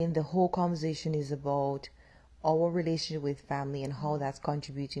And the whole conversation is about our relationship with family and how that's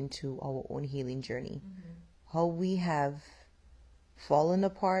contributing to our own healing journey. How we have fallen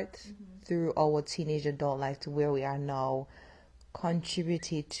apart through our teenage adult life to where we are now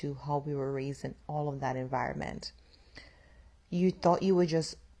contributed to how we were raised in all of that environment. You thought you were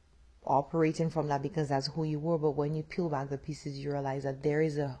just operating from that because that's who you were, but when you peel back the pieces, you realize that there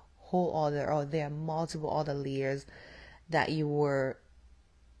is a whole other, or there are multiple other layers that you were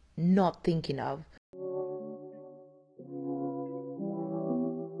not thinking of.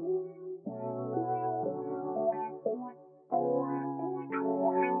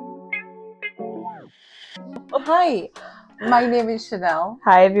 Hi, my name is Chanel.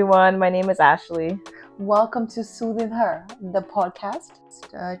 Hi everyone, my name is Ashley. Welcome to SoothingH.E.R, the podcast,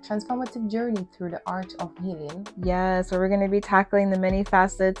 a transformative journey through the art of healing. Yeah, so we're going to be tackling the many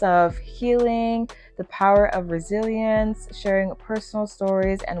facets of healing, the power of resilience, sharing personal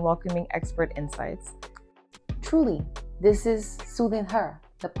stories, and welcoming expert insights. Truly, this is SoothingH.E.R,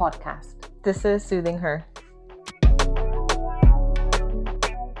 the podcast. This is SoothingH.E.R.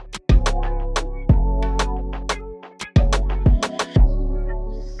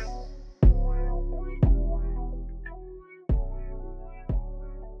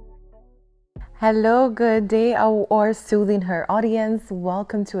 Hello, good day, our SoothingH.E.R audience.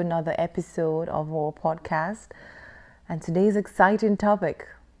 Welcome to another episode of our podcast. And today's exciting topic,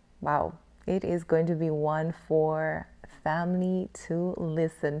 wow, it is going to be one for family to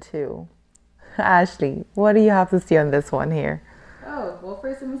listen to. Ashley, what do you have to say on this one here? Oh, well,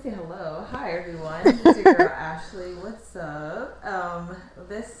 first let me say hello. Hi everyone, it's your girl Ashley. What's up?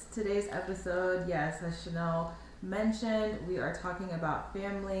 Today's episode, yes, as Chanel mentioned, we are talking about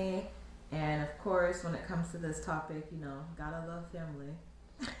family. And of course, when it comes to this topic, gotta love family.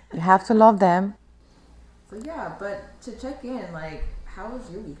 You have to love them. So yeah, but to check in, how has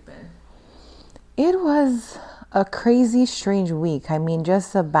your week been? It was a crazy, strange week. I mean,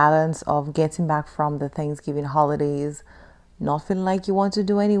 just a balance of getting back from the Thanksgiving holidays, not feeling like you want to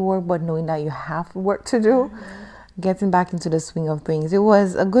do any work, but knowing that you have work to do, getting back into the swing of things. It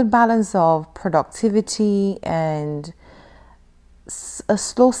was a good balance of productivity and a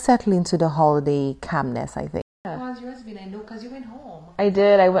slow settling to the holiday calmness, I think. How has yours been? I know because you went home. I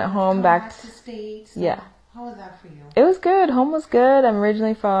did. I went home back to States. Yeah. How was that for you? It was good. Home was good. I'm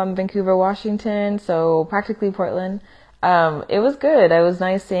originally from Vancouver, Washington, so practically Portland. It was good. It was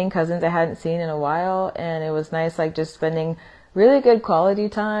nice seeing cousins I hadn't seen in a while, and it was nice just spending really good quality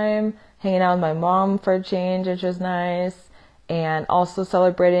time, hanging out with my mom for a change, which was nice, and also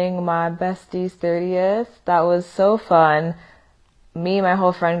celebrating my bestie's 30th. That was so fun. Me and my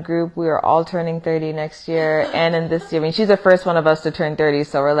whole friend group, we were all turning 30 next year, and in this year, she's the first one of us to turn 30,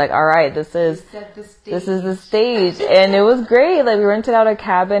 so we're like, all right, this is the stage, and it was great. We rented out a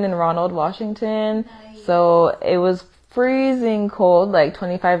cabin in Ronald, Washington, so it was freezing cold,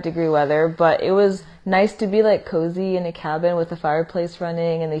 25-degree weather, but it was nice to be cozy in a cabin with the fireplace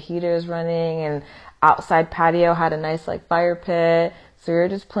running and the heaters running, and outside patio had a nice fire pit, so we were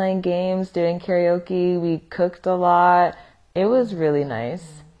just playing games, doing karaoke, we cooked a lot. It was really nice.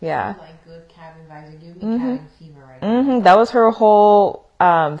 Yeah. Good cabin vibes. You're giving me cabin fever right now. That was her whole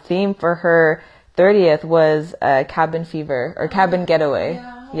theme for her 30th was cabin fever or cabin getaway.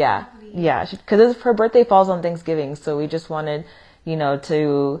 Yeah. Because her birthday falls on Thanksgiving, so we just wanted,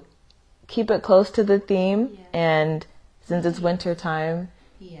 to keep it close to the theme. Yeah. And since it's winter time.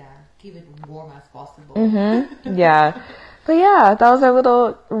 Yeah, keep it warm as possible. Yeah. But yeah, that was our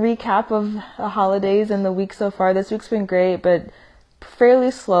little recap of the holidays and the week so far. This week's been great, but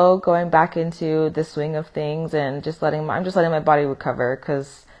fairly slow going back into the swing of things and I'm just letting my body recover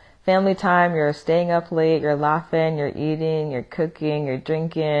because family time, you're staying up late, you're laughing, you're eating, you're cooking, you're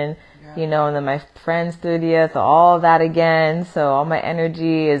drinking, and then my friend's 30th, all that again. So all my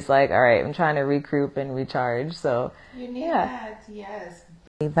energy is all right, I'm trying to regroup and recharge. So you need that, yes.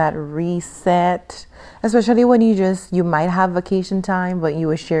 That reset, especially when you might have vacation time, but you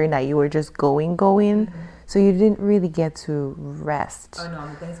were sharing that you were just going, so you didn't really get to rest. Oh no,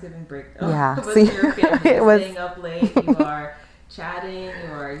 on the Thanksgiving break. Yeah, so your family, it was staying up late. You are chatting,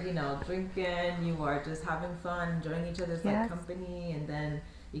 you are drinking, you are just having fun, enjoying each other's company, and then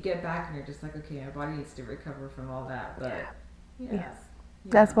you get back and you're just okay, my body needs to recover from all that. But yes.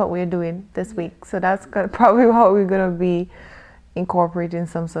 That's what we're doing this week. So that's probably what we're gonna be incorporating,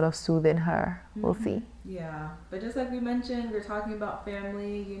 some sort of SoothingH.E.R. We'll see. Yeah, but just like we mentioned, we're talking about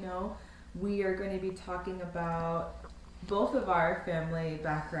family. We are going to be talking about both of our family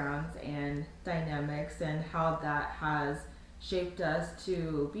backgrounds and dynamics and how that has shaped us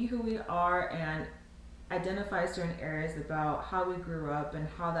to be who we are and identify certain areas about how we grew up and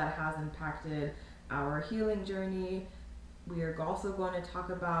how that has impacted our healing journey. We are also going to talk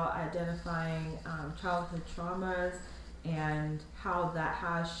about identifying childhood traumas and how that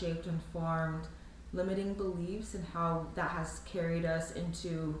has shaped and formed limiting beliefs and how that has carried us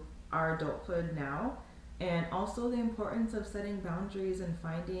into our adulthood now. And also the importance of setting boundaries and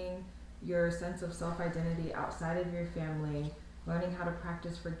finding your sense of self-identity outside of your family, learning how to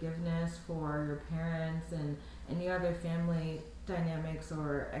practice forgiveness for your parents and any other family dynamics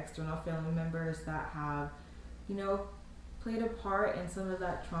or external family members that have, you know, played a part in some of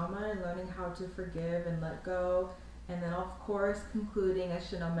that trauma, and learning how to forgive and let go. And then, of course, concluding, as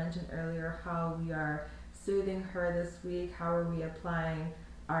Chanel mentioned earlier, how we are soothing her this week. How are we applying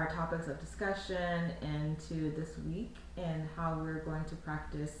our topics of discussion into this week, and how we're going to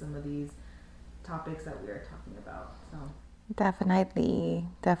practice some of these topics that we are talking about. So Definitely.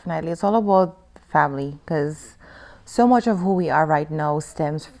 It's all about family, because so much of who we are right now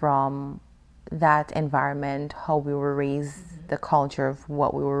stems from that environment, how we were raised, the culture of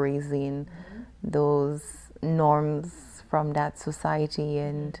what we were raised in, those norms from that society,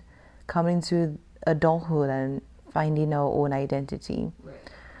 and coming to adulthood and finding our own identity. Right.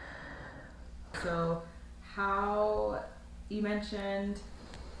 So, how you mentioned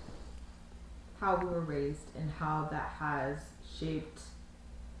how we were raised and how that has shaped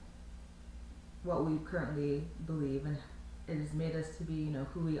what we currently believe, and it has made us to be, you know,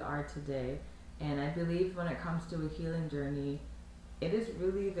 who we are today. And I believe when it comes to a healing journey, it is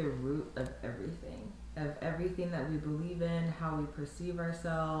really the root of everything that we believe in, how we perceive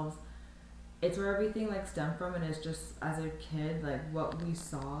ourselves. It's where everything like stemmed from, and it's just as a kid, like what we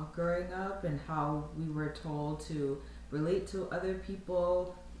saw growing up and how we were told to relate to other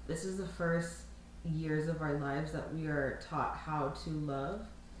people. This is the first years of our lives that we are taught how to love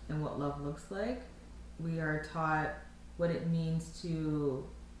and what love looks like. We are taught what it means to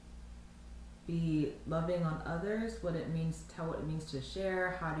be loving on others, what it means to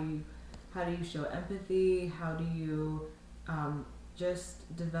share, how do you show empathy, how do you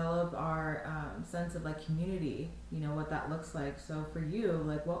just develop our sense of like community, you know, what that looks like. So for you,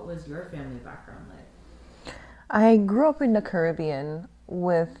 like, what was your family background like? I grew up in the Caribbean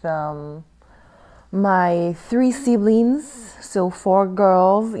with my 3 siblings, so 4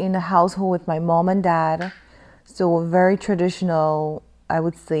 girls in a household with my mom and dad. So a very traditional, I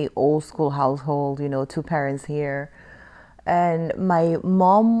would say old school household, you know, 2 parents here. And my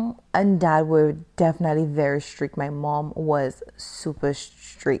mom and dad were definitely very strict. My mom was super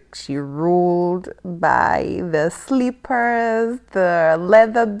strict. She ruled by the slippers, the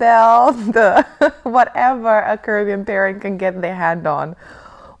leather belt, the whatever a Caribbean parent can get their hand on.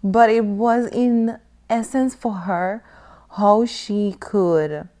 But it was in essence for her how she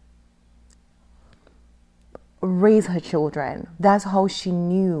could raise her children. That's how she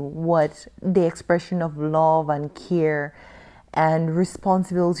knew what the expression of love and care and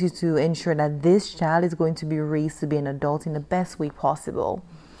responsibility to ensure that this child is going to be raised to be an adult in the best way possible.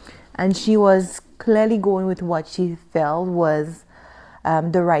 And she was clearly going with what she felt was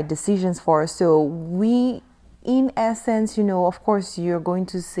the right decisions for her. So we, in essence, you know, of course, you're going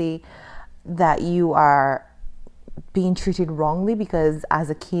to say that you are being treated wrongly, because as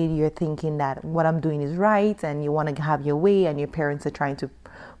a kid you're thinking that what I'm doing is right and you want to have your way, and your parents are trying to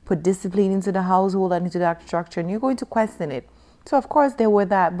put discipline into the household and into that structure, and you're going to question it. So of course there were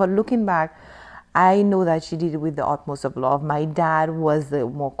that, but looking back, I know that she did it with the utmost of love. My dad was the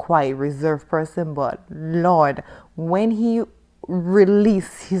more quiet, reserved person, but Lord, when he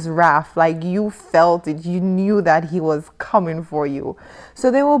released his wrath, like you felt it, you knew that he was coming for you.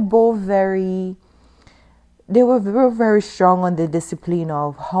 So they were both very strong on the discipline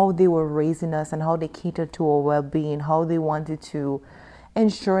of how they were raising us and how they catered to our well-being, how they wanted to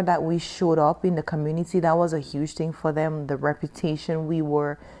ensure that we showed up in the community. That was a huge thing for them. The reputation we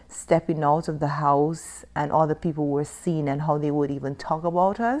were stepping out of the house and other people were seeing, and how they would even talk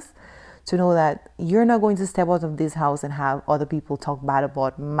about us, to know that you're not going to step out of this house and have other people talk bad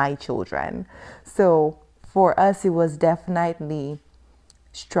about my children. So for us, it was definitely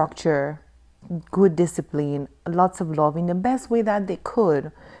structure, good discipline, lots of love in the best way that they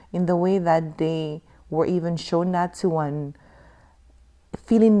could, in the way that they were even shown that to, and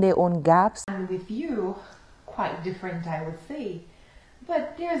filling their own gaps. And with you, quite different, I would say.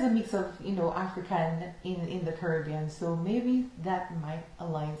 But there's a mix of, you know, African in the Caribbean, so maybe that might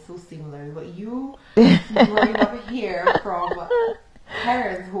align so similarly. But you growing up here from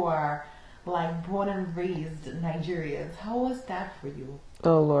parents who are like born and raised Nigerians, how was that for you?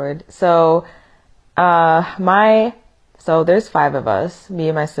 Oh Lord. So my So there's 5 of us, me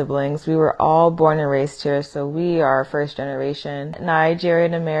and my siblings. We were all born and raised here, so we are first generation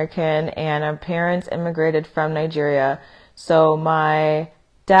Nigerian American, and our parents immigrated from Nigeria. So my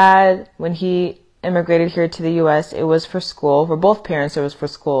dad, when he immigrated here to the U.S., it was for school. For both parents, it was for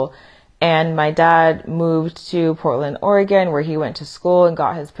school. And my dad moved to Portland, Oregon, where he went to school and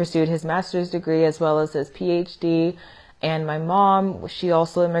pursued his master's degree as well as his PhD. And my mom, she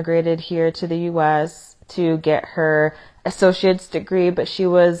also immigrated here to the U.S. to get her associate's degree, but she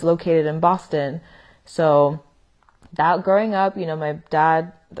was located in Boston. So that growing up, my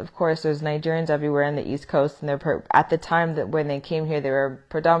dad, of course, there's Nigerians everywhere in the East Coast, and at the time that when they came here, they were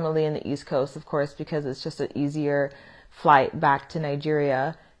predominantly in the East Coast, of course, because it's just an easier flight back to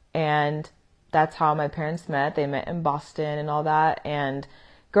Nigeria. And that's how my parents met. They met in Boston and all that. And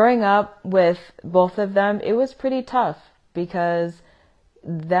growing up with both of them, it was pretty tough because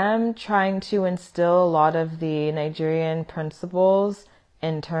them trying to instill a lot of the Nigerian principles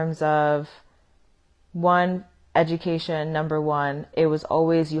in terms of, one, education, number one, it was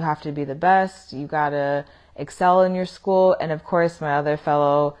always you have to be the best, you gotta excel in your school. And of course, my other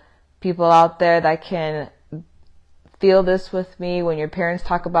fellow people out there that can feel this with me, when your parents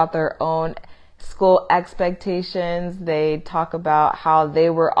talk about their own school expectations, they talk about how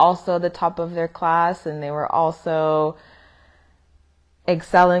they were also the top of their class and they were also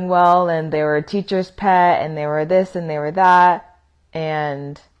excelling well, and they were a teacher's pet, and they were this and they were that,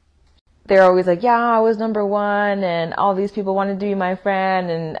 and they're always like, yeah, I was number one, and all these people wanted to be my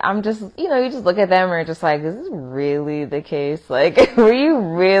friend. And I'm just, you just look at them and you're just like, is this really the case? Like, were you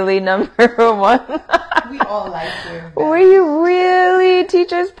really number one? We all like you. Were you really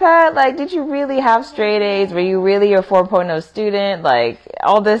teacher's pet? Like, did you really have straight A's? Were you really a 4.0 student? Like,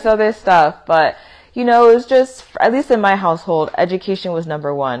 all this other stuff. But it was just, at least in my household, education was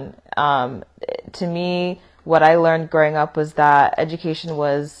number one. To me, what I learned growing up was that education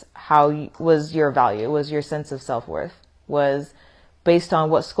was was your value, was your sense of self-worth, was based on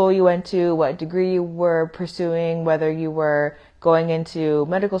what school you went to, what degree you were pursuing, whether you were going into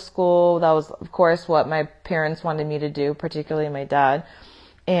medical school. That was, of course, what my parents wanted me to do, particularly my dad.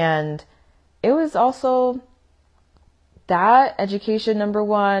 And it was also that education, number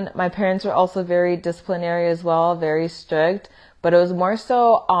one. My parents were also very disciplinary as well, very strict, but it was more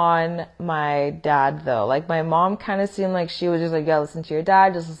so on my dad though. Like, my mom kind of seemed like she was just like, yeah, listen to your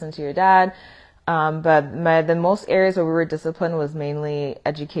dad, just listen to your dad. But the most areas where we were disciplined was mainly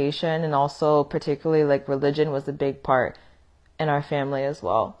education, and also particularly like religion was a big part in our family as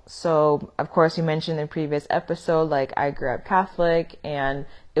well. So, of course, you mentioned in the previous episode, like, I grew up Catholic, and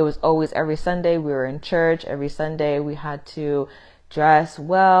it was always every Sunday we were in church. Every Sunday we had to dress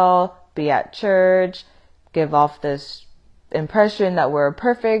well, be at church, give off this impression that we're a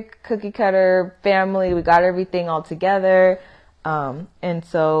perfect cookie cutter family. We got everything all together. And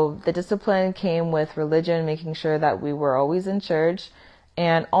so the discipline came with religion, making sure that we were always in church,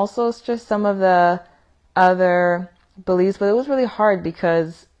 and also it's just some of the other beliefs. But it was really hard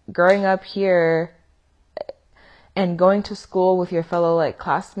because growing up here and going to school with your fellow like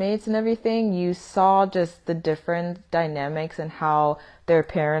classmates and everything, you saw just the different dynamics and how their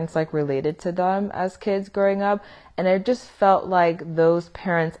parents like related to them as kids growing up. And it just felt like those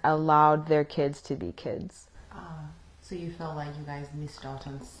parents allowed their kids to be kids. So you felt like you guys missed out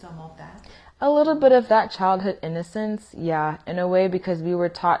on some of that? A little bit of that childhood innocence, yeah, in a way, because we were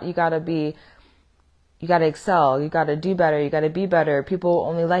taught you gotta excel, you gotta do better, you gotta be better. People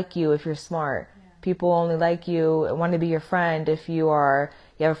only like you if you're smart. Yeah. People only like you and want to be your friend if you have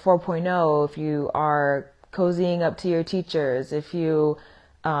a 4.0, if you are cozying up to your teachers, if you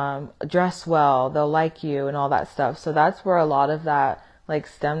dress well, they'll like you and all that stuff. So that's where a lot of that like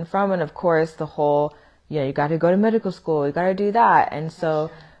stemmed from. And of course the whole, you got to go to medical school, you got to do that. And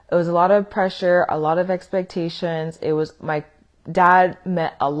so it was a lot of pressure, a lot of expectations. It was, my dad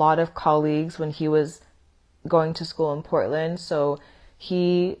met a lot of colleagues when he was going to school in Portland. So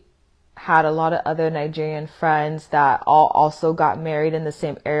he had a lot of other Nigerian friends that all also got married in the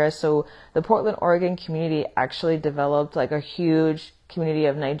same area. So the Portland, Oregon community actually developed like a huge community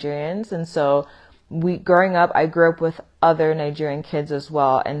of Nigerians. And so growing up, I grew up with other Nigerian kids as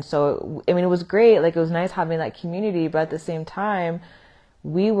well. And so, it was great. Like, it was nice having that community, but at the same time,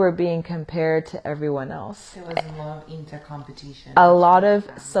 we were being compared to everyone else. There was a lot of inter-competition. A lot of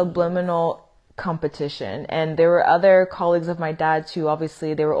subliminal competition. And there were other colleagues of my dad's who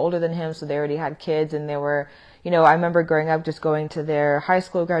obviously they were older than him, so they already had kids, and they were, I remember growing up just going to their high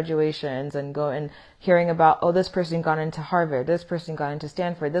school graduations and hearing about, oh, this person got into Harvard, this person got into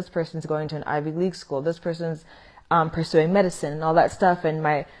Stanford, this person's going to an Ivy League school, this person's pursuing medicine and all that stuff.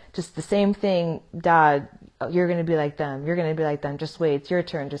 And just the same thing, Dad, oh, you're going to be like them. You're going to be like them. Just wait. It's your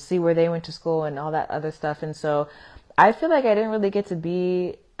turn. Just see where they went to school and all that other stuff. And so I feel like I didn't really get to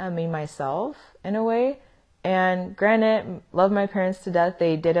be, myself in a way. And granted, love my parents to death.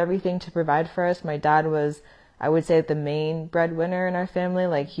 They did everything to provide for us. My dad was, I would say, the main breadwinner in our family.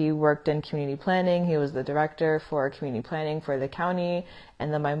 Like, he worked in community planning. He was the director for community planning for the county.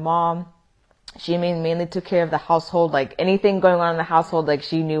 And then my mom, she mainly took care of the household. Like, anything going on in the household, like,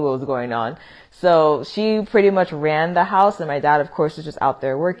 she knew what was going on. So she pretty much ran the house. And my dad, of course, was just out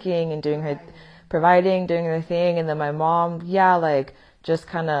there working and doing doing her thing. And then my mom, like, just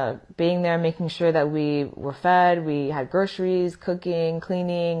kind of being there, making sure that we were fed, we had groceries, cooking,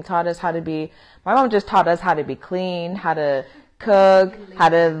 cleaning, my mom just taught us how to be clean, how to cook, how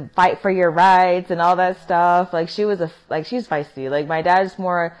to fight for your rights and all that stuff. Like, she's feisty. Like, my dad's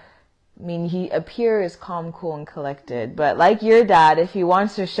more, he appears calm, cool, and collected. But like your dad, if he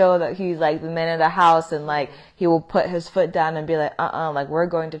wants to show that he's like the man of the house, and like he will put his foot down and be like, like, we're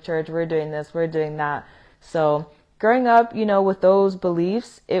going to church, we're doing this, we're doing that. So growing up, with those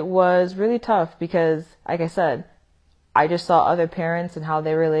beliefs, it was really tough because, like I said, I just saw other parents and how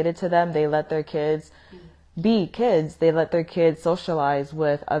they related to them. They let their kids be kids. They let their kids socialize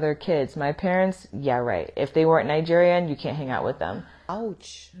with other kids. My parents, right. If they weren't Nigerian, you can't hang out with them.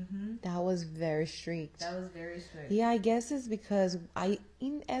 Ouch. That was very strict. Yeah, I guess it's because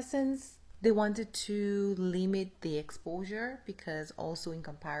in essence, they wanted to limit the exposure, because also in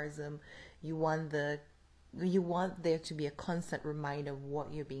comparison, you want there to be a constant reminder of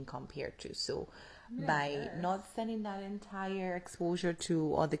what you're being compared to. So by not sending that entire exposure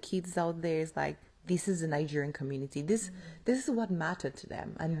to other kids out there, it's like, this is a Nigerian community. This is what mattered to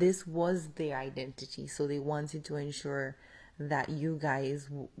them, and this was their identity. So they wanted to ensure that you guys,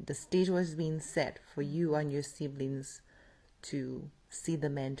 the stage was being set for you and your siblings to see the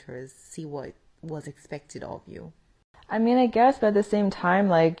mentors, see what was expected of you. I guess, but at the same time,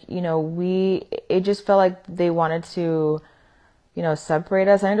 like, it just felt like they wanted to, separate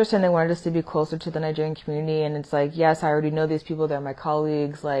us. I understand they wanted us to be closer to the Nigerian community, and it's like, yes, I already know these people, they're my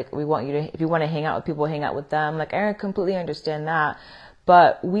colleagues, like, we want you to, if you want to hang out with people, hang out with them. Like, I completely understand that,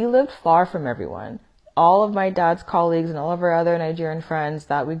 but we lived far from everyone. All of my dad's colleagues and all of our other Nigerian friends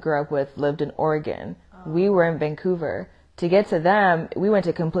that we grew up with lived in Oregon. We were in Vancouver. To get to them, we were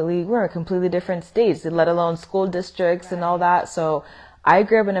completely different states, let alone school districts and all that. So I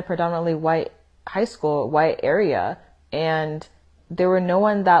grew up in a predominantly white high school, white area, and there were no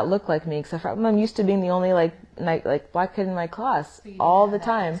one that looked like me, except for I'm used to being the only like black kid in my class all the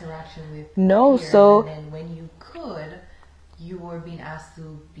time. No, so and then when you could, you were being asked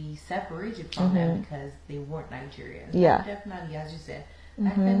to be separated from them because they weren't Nigerians. Yeah, definitely, as you said,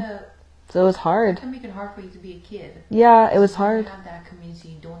 that kind of. So it was hard. It can make it hard for you to be a kid. Yeah, it was hard. You have that community,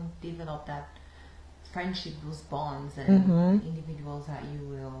 you don't develop that friendship, those bonds, and individuals that you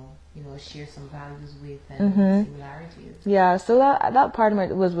will, share some values with and similarities. Yeah, so that part of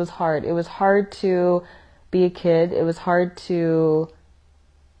it was hard. It was hard to be a kid. It was hard to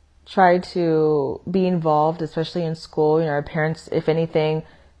try to be involved, especially in school. Our parents, if anything,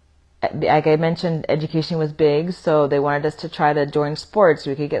 like I mentioned, education was big, so they wanted us to try to join sports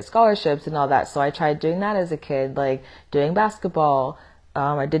so we could get scholarships and all that. So I tried doing that as a kid, like doing basketball.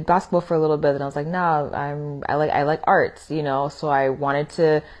 I did basketball for a little bit, and I was like, no, I like arts, So I wanted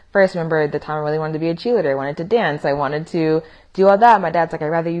to first, remember at the time I really wanted to be a cheerleader. I wanted to dance. I wanted to do all that. My dad's like, I'd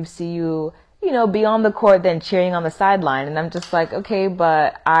rather see you, be on the court than cheering on the sideline. And I'm just like, okay,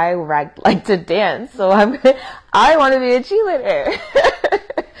 but I like to dance, so I want to be a cheerleader.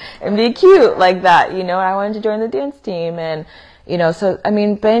 And be cute like that, I wanted to join the dance team, and, so,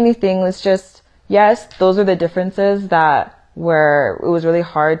 but anything, it's just, yes, those are the differences that it was really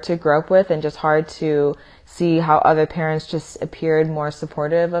hard to grow up with, and just hard to see how other parents just appeared more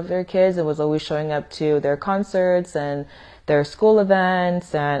supportive of their kids and was always showing up to their concerts and their school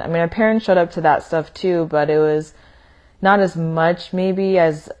events. And, our parents showed up to that stuff too, but it was not as much maybe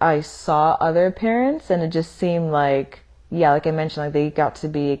as I saw other parents, and it just seemed like, like I mentioned, like they got to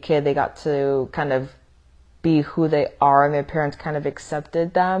be a kid, they got to kind of be who they are, and their parents kind of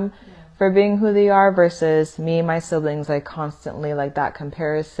accepted them for being who they are, versus me and my siblings, like constantly like that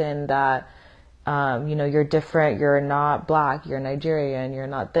comparison that, you're different, you're not black, you're Nigerian, you're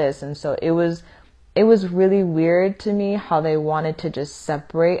not this. And so it was really weird to me how they wanted to just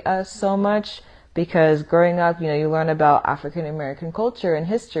separate us so much, because growing up, you learn about African American culture and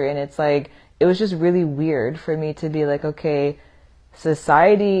history, and it's like, it was just really weird for me to be like, okay,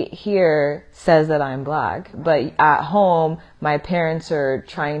 society here says that I'm black, but at home, my parents are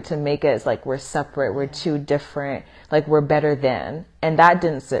trying to make it like we're separate, we're two different, like we're better than. And that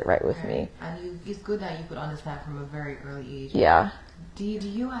didn't sit right with me. And it's good that you could understand from a very early age. Yeah. Do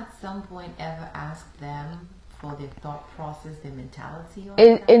you at some point ever ask them for their thought process, their mentality on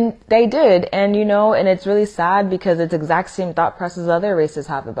that? And they did. And, and it's really sad because it's exact same thought process other races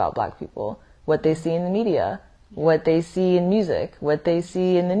have about black people. What they see in the media, what they see in music, what they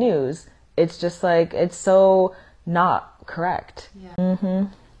see in the news. It's just like, it's so not correct. Yeah.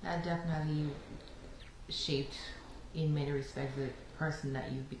 Mm-hmm. That definitely shaped, in many respects, the person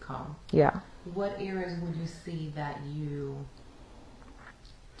that you've become. Yeah. What areas would you see that you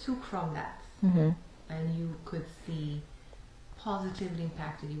took from that and you could see positively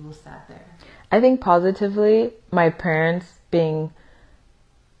impacted you will start there? I think positively, my parents being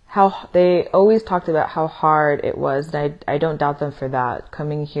how they always talked about how hard it was, and I don't doubt them for that.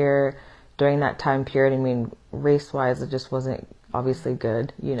 Coming here during that time period, I mean, race-wise, it just wasn't obviously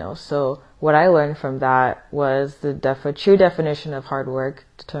good, So what I learned from that was the true definition of hard work,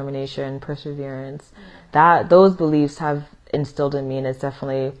 determination, perseverance. That those beliefs have instilled in me, and it's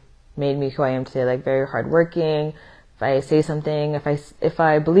definitely made me who I am today. Like very hardworking. If I say something, if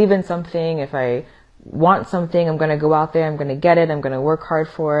I believe in something, if I want something, I'm going to go out there, I'm going to get it, I'm going to work hard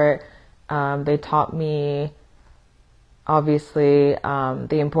for it. They taught me, obviously,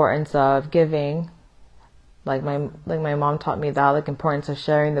 the importance of giving. Like my mom taught me that, like importance of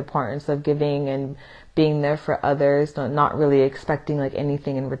sharing, the importance of giving and being there for others, not really expecting like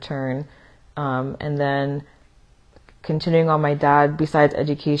anything in return. And then continuing on my dad, besides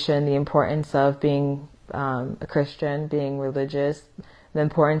education, the importance of being a Christian, being religious, the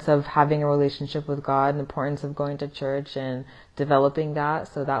importance of having a relationship with God, the importance of going to church and developing that.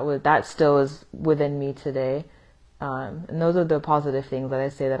 So that still is within me today. And those are the positive things that I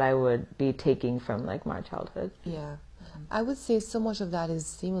say that I would be taking from like my childhood. Yeah. I would say so much of that is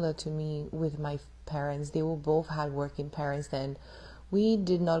similar to me with my parents. They were both hardworking parents, and we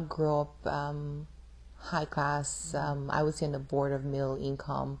did not grow up high class. I would say on the border of middle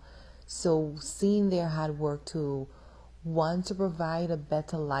income. So seeing their hard work to want to provide a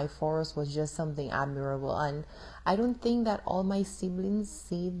better life for us was just something admirable. And I don't think that all my siblings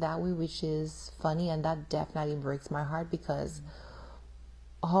see it that way, which is funny, and that definitely breaks my heart, because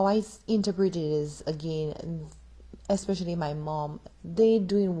how I interpret it is, again, especially my mom, they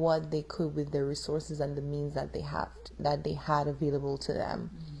doing what they could with the resources and the means that they had available to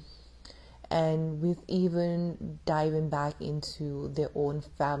them. And with even diving back into their own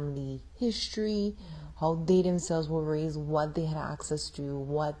family history, how they themselves were raised, what they had access to,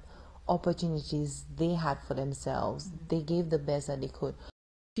 what opportunities they had for themselves, they gave the best that they could.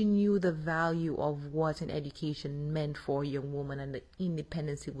 She knew the value of what an education meant for a young woman and the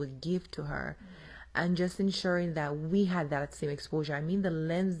independence it would give to her. And just ensuring that we had that same exposure. I mean, the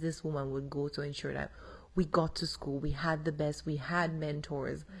lens this woman would go to ensure that we got to school, we had the best, we had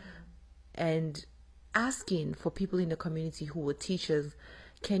mentors. And asking for people in the community who were teachers,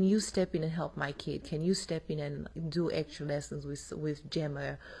 can you step in and help my kid? Can you step in and do extra lessons with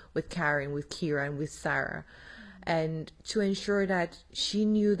Gemma, with Karen, with Kira, and with Sarah? And to ensure that she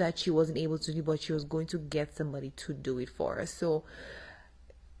knew that she wasn't able to do, but she was going to get somebody to do it for her. So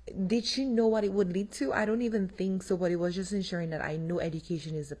did she know what it would lead to? I don't even think so, but it was just ensuring that I know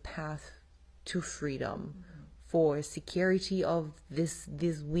education is a path to freedom, for security of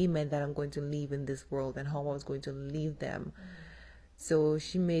these women that I'm going to leave in this world, and how I was going to leave them. So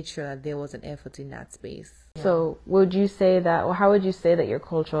she made sure that there was an effort in that space. Yeah. So would you say that, or how would you say that your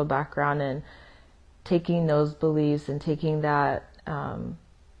cultural background and taking those beliefs and taking that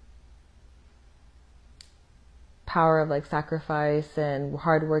power of like sacrifice and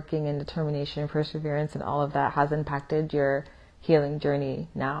hardworking and determination and perseverance and all of that has impacted your healing journey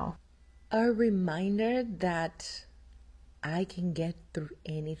now? A reminder that I can get through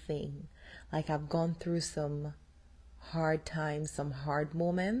anything. Like, I've gone through some hard times, some hard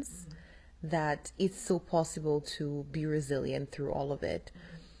moments, that it's so possible to be resilient through all of it.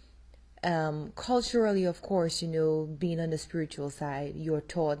 Culturally, of course, being on the spiritual side, you're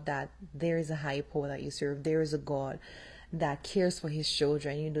taught that there is a higher power that you serve. There is a God that cares for his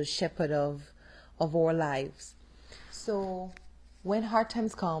children, shepherd of our lives. So when hard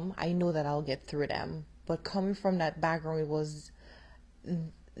times come, I know that I'll get through them. But coming from that background, it was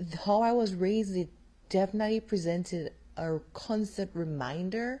how I was raised. It definitely presented a constant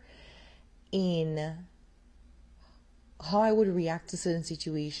reminder in how I would react to certain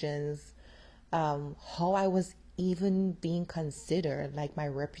situations, how I was even being considered, like my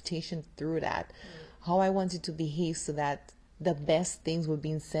reputation through that, how I wanted to behave so that the best things were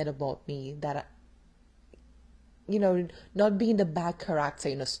being said about me, that you know, not being the bad character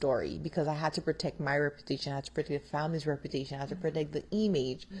in a story, because I had to protect my reputation, I had to protect the family's reputation, I had to protect the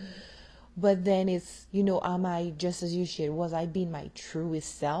image. But then it's, you know, am I, just as you shared, was I being my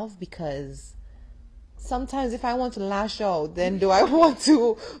truest self? Because sometimes if I want to lash out, then do I want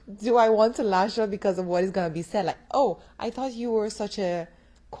to lash out because of what is going to be said? Like, oh, I thought you were such a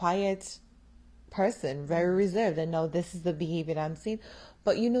quiet person, very reserved, and now this is the behavior that I'm seeing.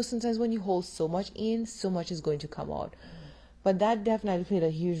 But you know, sometimes when you hold so much in, so much is going to come out. But that definitely played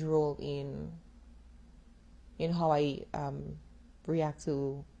a huge role in how I react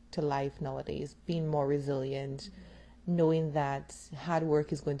to life nowadays, being more resilient, knowing that hard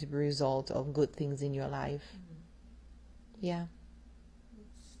work is going to be a result of good things in your life. Yeah.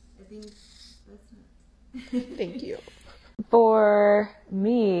 I think that's it. Thank you. For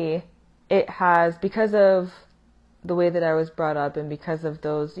me, it has, because of the way that I was brought up and because of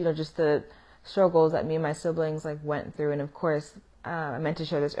those, you know, just the struggles that me and my siblings like went through. And of course, I meant to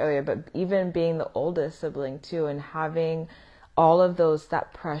share this earlier, but even being the oldest sibling too, and having all of those,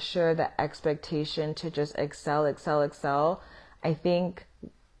 that pressure, that expectation to just excel, I think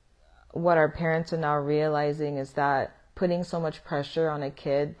what our parents are now realizing is that putting so much pressure on a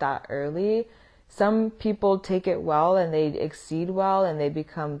kid that early, some people take it well and they exceed well and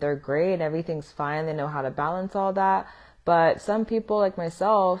they're great and everything's fine. They know how to balance all that. But some people like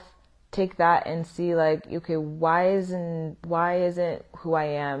myself take that and see like, okay, why isn't who I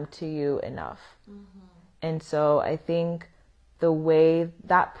am to you enough? And so I think the way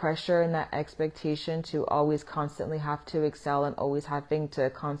that pressure and that expectation to always constantly have to excel and always having to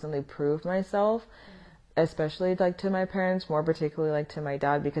constantly prove myself, especially like to my parents, more particularly like to my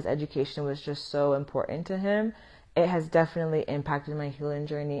dad, because education was just so important to him, it has definitely impacted my healing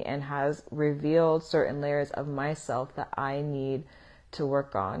journey and has revealed certain layers of myself that I need to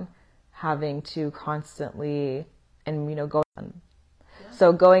work on, having to constantly, and you know, go on.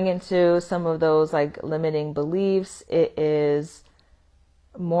 So going into some of those like limiting beliefs, it is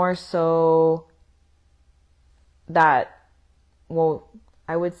more so that, well,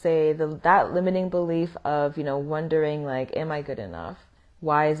 I would say that limiting belief of, you know, wondering like, am I good enough?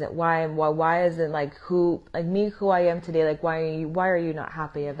 Why isn't like who I am today? Like, why are you not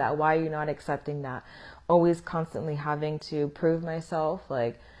happy of that? Why are you not accepting that? Always constantly having to prove myself,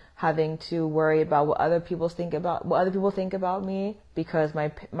 like having to worry about what other people think about me, because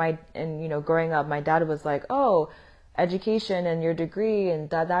and you know, growing up, my dad was like, oh, education and your degree, and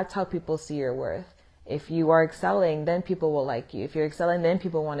that's how people see your worth. If you are excelling, then people will like you. If you're excelling, then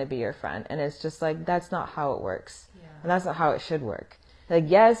people want to be your friend. And it's just like, that's not how it works. Yeah. And that's not how it should work. Like,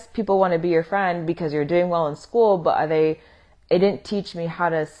 yes, people want to be your friend because you're doing well in school, but it didn't teach me how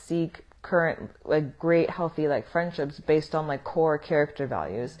to seek current, like, great, healthy, like, friendships based on, like, core character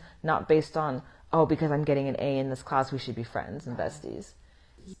values, not based on, oh, because I'm getting an A in this class, we should be friends and besties.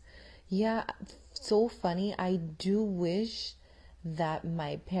 Yeah, so funny. I do wish that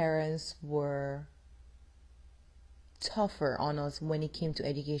my parents were tougher on us when it came to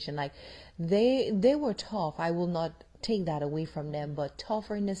education. Like, they were tough. I will not take that away from them, but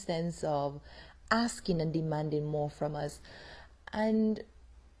tougher in the sense of asking and demanding more from us. And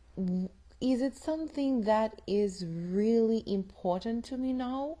is it something that is really important to me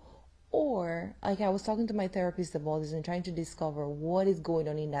now? Or, like, I was talking to my therapist about this and trying to discover what is going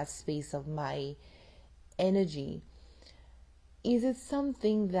on in that space of my energy. Is it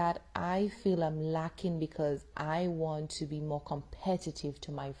something that I feel I'm lacking because I want to be more competitive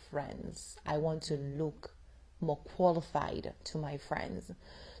to my friends? I want to look more qualified to my friends.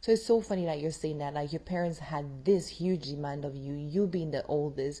 So it's so funny that you're saying that, like, your parents had this huge demand of you being the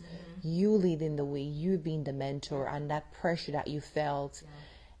oldest, you leading the way, you being the mentor, and that pressure that you felt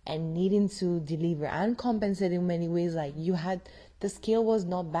and needing to deliver and compensate in many ways. Like, the scale was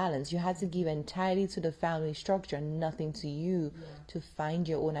not balanced. You had to give entirely to the family structure, nothing to you, to find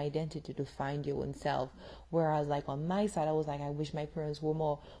your own identity, to find your own self. Whereas, like, on my side, I was like, I wish my parents were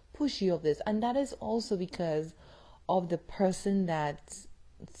more pushy of this. And that is also because of the person that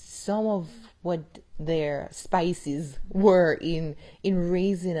some of what their spices were in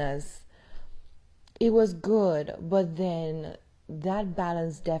raising us. It was good, but then that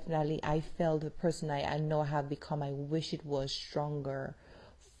balance, definitely, I felt the person I now have become, I wish it was stronger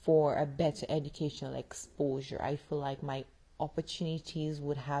for a better educational exposure. I feel like my opportunities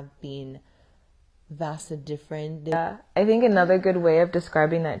would have been vastly different. Yeah, I think another good way of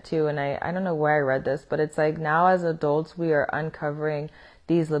describing that too, and I don't know where I read this, but it's like, now as adults we are uncovering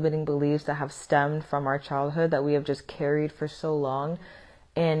these limiting beliefs that have stemmed from our childhood, that we have just carried for so long.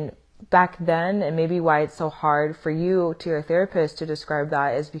 And back then, and maybe why it's so hard for you to your therapist to describe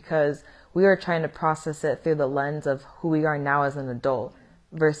that, is because we were trying to process it through the lens of who we are now as an adult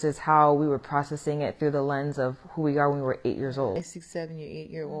versus how we were processing it through the lens of who we are when we were 8 years old. 6, 7, year 8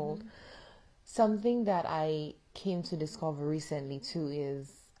 year old. Something that I came to discover recently too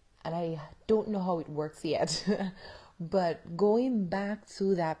is, and I don't know how it works yet, but going back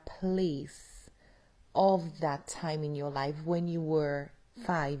to that place of that time in your life when you were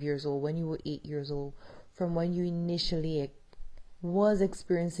 5 years old, when you were 8 years old, from when you initially was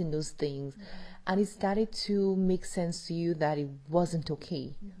experiencing those things, and it started to make sense to you that it wasn't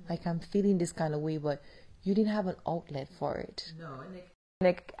okay. Like, I'm feeling this kind of way, but you didn't have an outlet for it. No,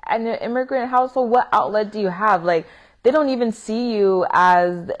 like in an immigrant household, what outlet do you have? Like, they don't even see you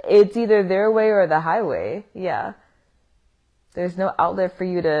as it's either their way or the highway. Yeah. There's no outlet for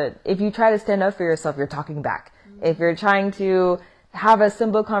you to, if you try to stand up for yourself, you're talking back. If you're trying to have a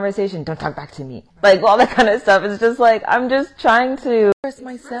simple conversation, don't talk back to me. Like, all that kind of stuff. It's just like, I'm just trying to Express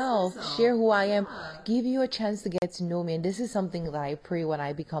myself, share who I am, give you a chance to get to know me. And this is something that I pray when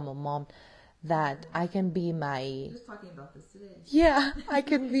I become a mom, that I can be my, Just talking about this today. yeah, I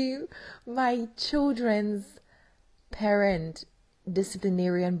can be my children's parent,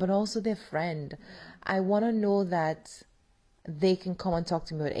 disciplinarian, but also their friend. I want to know that they can come and talk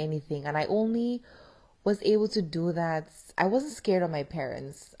to me about anything. And I only was able to do that. I wasn't scared of my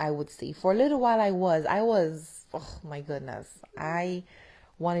parents, I would say. For a little while I was, oh my goodness. I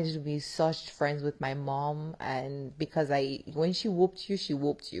wanted to be such friends with my mom, and because when she whooped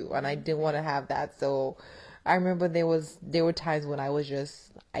you, and I didn't want to have that. So I remember there were times when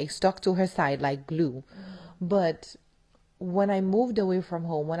I stuck to her side like glue. But when I moved away from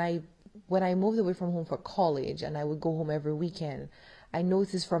home, when I moved away from home for college, and I would go home every weekend, I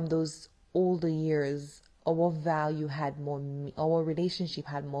noticed from those older years, our relationship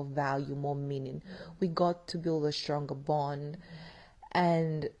had more value, more meaning. We got to build a stronger bond.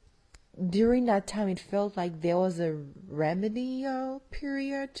 And during that time, it felt like there was a remedial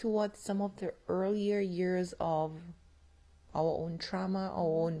period towards some of the earlier years of our own trauma,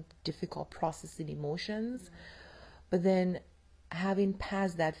 our own difficult processing emotions. But then, having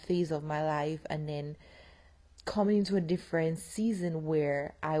passed that phase of my life and then coming into a different season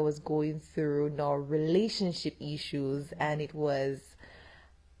where I was going through now relationship issues, and it was,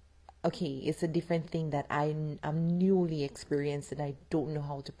 okay, it's a different thing that I'm newly experienced and I don't know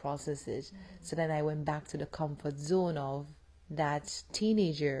how to process it. So then I went back to the comfort zone of that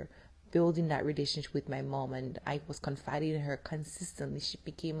teenager, building that relationship with my mom, and I was confiding in her consistently. She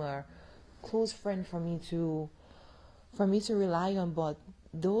became a close friend for me to rely on. But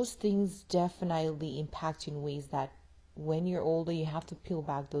those things definitely impact you in ways that when you're older, you have to peel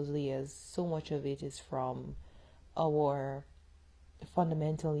back those layers. So much of it is from our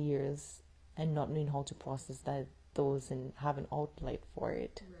fundamental years and not knowing how to process those and have an outlet for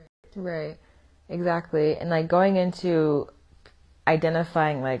it. Right. Exactly. And like going into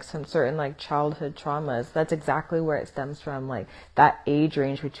identifying like some certain like childhood traumas, that's exactly where it stems from, like that age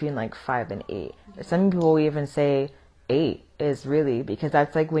range between like 5 and 8. Some people even say 8 is really, because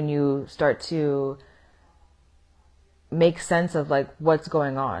that's like when you start to make sense of like what's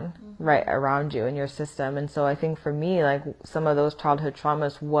going on right around you in your system. And so I think for me, like some of those childhood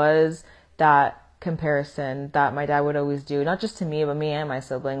traumas was that comparison that my dad would always do, not just to me, but me and my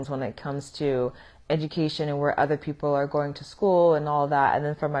siblings, when it comes to education and where other people are going to school and all that. And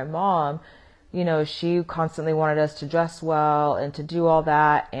then for my mom, you know, she constantly wanted us to dress well and to do all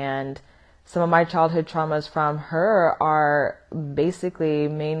that. And some of my childhood traumas from her are basically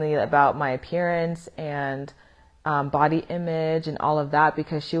mainly about my appearance and body image and all of that,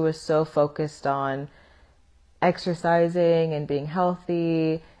 because she was so focused on exercising and being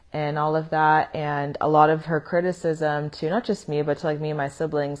healthy and all of that. And a lot of her criticism to not just me, but to like me and my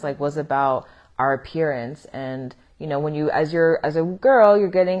siblings, like was about our appearance. And you know, when as a girl, you're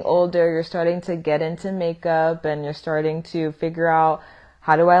getting older, you're starting to get into makeup and you're starting to figure out,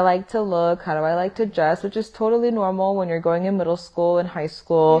 how do I like to look? How do I like to dress? Which is totally normal when you're going in middle school and high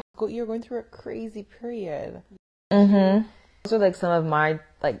school. You're going through a crazy period. Those are like some of my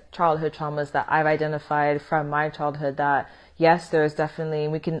like childhood traumas that I've identified from my childhood, that yes, there's definitely,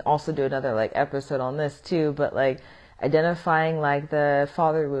 we can also do another like episode on this too, but like identifying like the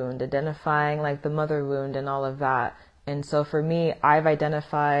father wound, identifying like the mother wound and all of that. And so for me, I've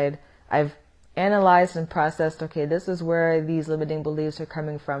analyzed and processed, okay, this is where these limiting beliefs are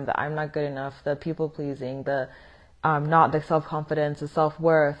coming from, that I'm not good enough, the people pleasing, the not the self-confidence, the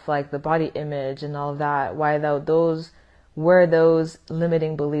self-worth, like the body image and all of that. Where those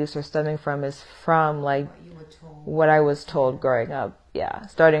limiting beliefs are stemming from is from like What you were told. what I was told growing up. Yeah,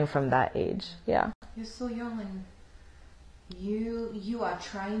 starting from that age. Yeah. You're so young, and you are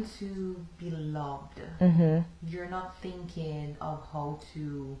trying to be loved. You're not thinking of how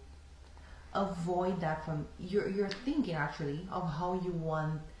to avoid that from you're thinking actually of how you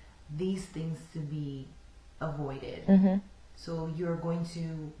want these things to be avoided. So you're going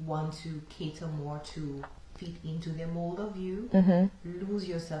to want to cater more to fit into their mold of you, lose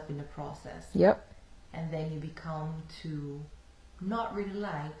yourself in the process. Yep. And then you become to not really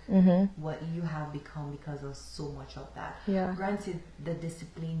like what you have become because of so much of that. Yeah. Granted, the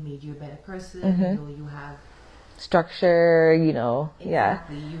discipline made you a better person. You have structure,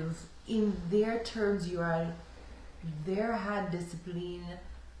 exactly. You've in their terms, their had discipline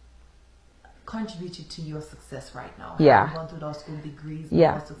contributed to your success right now. Yeah. Having gone through those school degrees,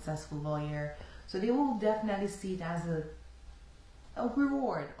 Yeah. a successful lawyer. So they will definitely see it as a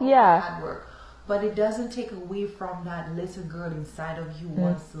reward of hard work. But it doesn't take away from that little girl inside of you who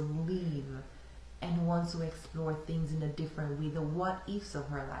wants to leave and wants to explore things in a different way, the what ifs of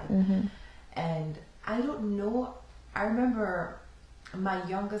her life. And I don't know, I remember my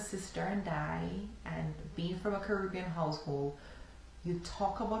younger sister and I, and being from a Caribbean household, you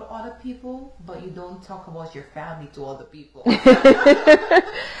talk about other people, but you don't talk about your family to other people. So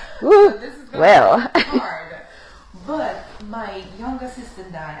this is going to be hard. But my younger sister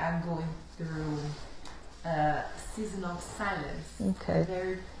and I are going through a season of silence. Okay. A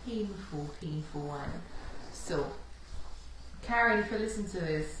very painful one. So, Karen, if you listen to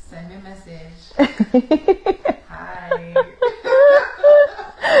this, send me a message. Hi.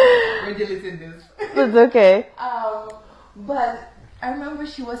 We're deleting this. It's okay. But I remember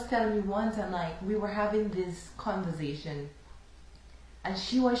she was telling me once, and like we were having this conversation, and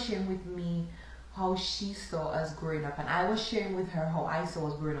she was sharing with me how she saw us growing up, and I was sharing with her how I saw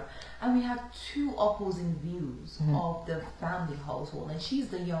us growing up, and we had two opposing views of the family household. And she's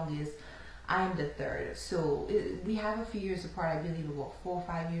the youngest, I'm the third, so we have a few years apart. I believe about 4 or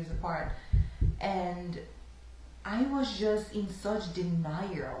 5 years apart, and I was just in such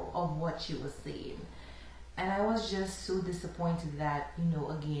denial of what she was saying. And I was just so disappointed that,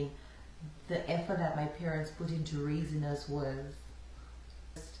 again, the effort that my parents put into raising us was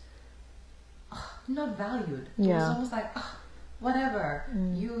just, not valued. It was almost like, whatever.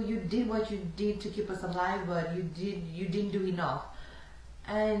 You did what you did to keep us alive, but you didn't do enough.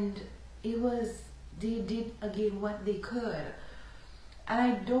 And it was, they did again what they could. And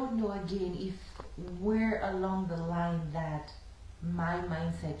I don't know again if where along the line that my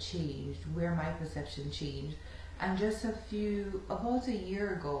mindset changed, where my perception changed. And just about a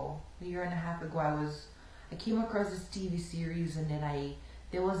year and a half ago, I came across this TV series, and then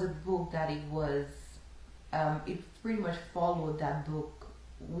there was a book that it pretty much followed that book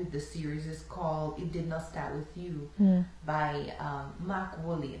with the series. It's called It Did Not Start With You by Mark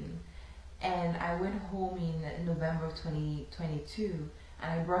Woollin. And I went home in November of 2022,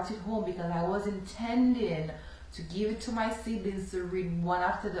 and I brought it home because I was intending to give it to my siblings to read one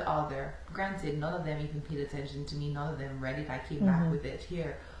after the other. Granted, none of them even paid attention to me. None of them read it. I came back with it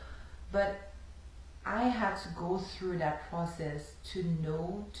here. But I had to go through that process to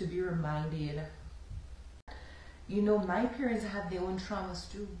be reminded. My parents had their own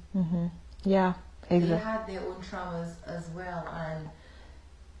traumas too. Yeah, exactly. They had their own traumas as well, and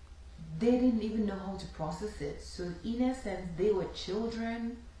they didn't even know how to process it. So in a sense, they were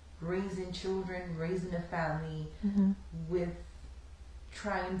children, raising a family with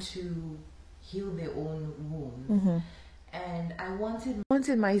trying to heal their own wounds. And I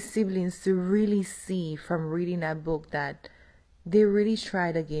wanted my siblings to really see from reading that book that they really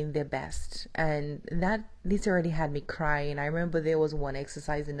tried again their best, and that literally had me crying. I remember there was one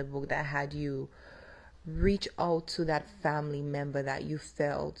exercise in the book that had you reach out to that family member that you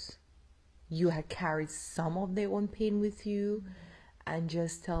felt you had carried some of their own pain with you, and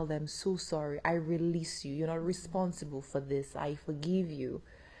just tell them, so sorry, I release you, you're not responsible for this, I forgive you.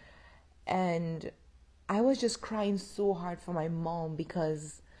 And I was just crying so hard for my mom,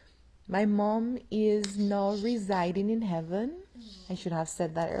 because my mom is now residing in heaven. I should have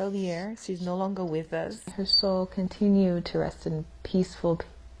said that earlier. She's no longer with us. Her soul continue to rest in peaceful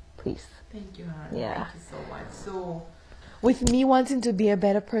peace. Thank you, hon. Yeah. Thank you so much. So with me wanting to be a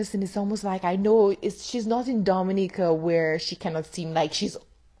better person, it's almost like I know she's not in Dominica where she cannot seem like she's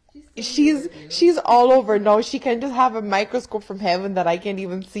all over. No, she can just have a microscope from heaven that I can't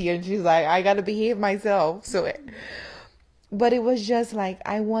even see, and she's like, I gotta behave myself. But it was just like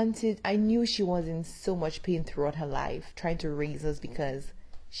I knew she was in so much pain throughout her life trying to raise us, because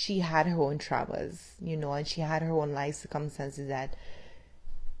she had her own traumas, and she had her own life circumstances that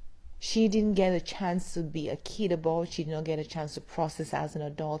she didn't get a chance to be a kid about. She did not get a chance to process as an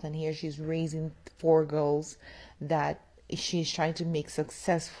adult. And here she's raising 4 girls that she's trying to make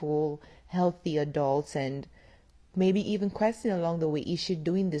successful, healthy adults, and maybe even question along the way, is she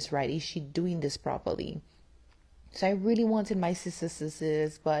doing this right? Is she doing this properly? So I really wanted my sisters to see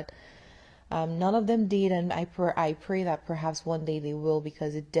this, but none of them did, and I pray that perhaps one day they will,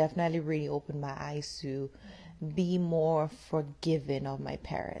 because it definitely really opened my eyes to be more forgiving of my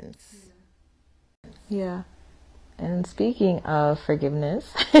parents. Yeah. And speaking of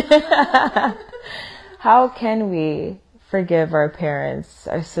forgiveness, how can we forgive our parents,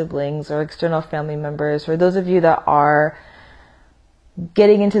 our siblings, or external family members? For those of you that are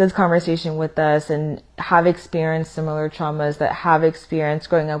getting into this conversation with us and have experienced similar traumas, that have experienced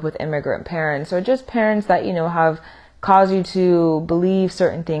growing up with immigrant parents, or just parents that, have caused you to believe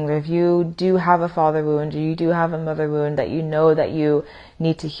certain things, or if you do have a father wound, or you do have a mother wound that that you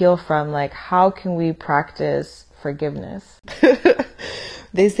need to heal from, like, how can we practice forgiveness?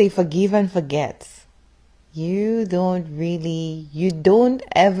 They say forgive and forget. You don't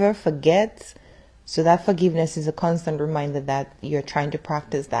ever forget. So that forgiveness is a constant reminder that you're trying to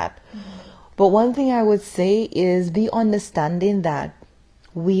practice that. But one thing I would say is be understanding that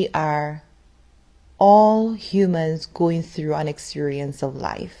we are all humans going through an experience of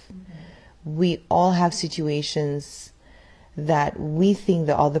life. We all have situations that we think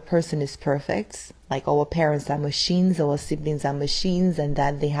the other person is perfect, like our parents are machines, our siblings are machines, and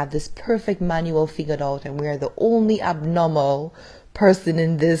that they have this perfect manual figured out, and we are the only abnormal person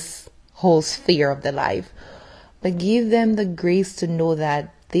in this whole sphere of the life. But give them the grace to know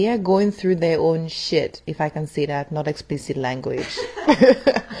that they are going through their own shit, if I can say that, not explicit language.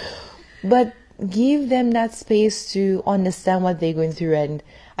 But give them that space to understand what they're going through. And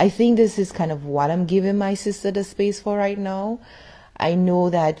I think this is kind of what I'm giving my sister the space for right now. I know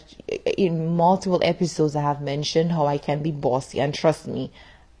that in multiple episodes I have mentioned how I can be bossy, and trust me,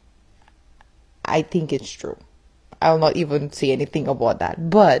 I think it's true. I'll not even say anything about that.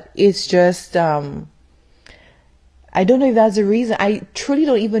 But it's just, I don't know if that's the reason. I truly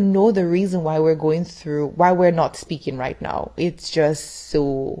don't even know the reason why we're not speaking right now. It's just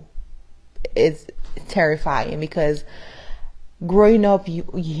it's terrifying, because growing up, you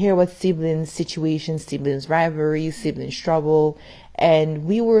hear what siblings situations, siblings rivalries, siblings trouble, and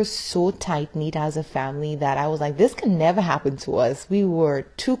we were so tight-knit as a family that I was like, this can never happen to us. We were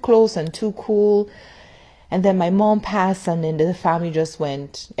too close and too cool. And then my mom passed, and then the family just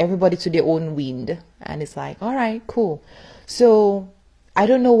went, everybody to their own wind. And it's like, all right, cool. So I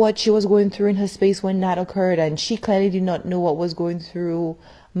don't know what she was going through in her space when that occurred, and she clearly did not know what was going through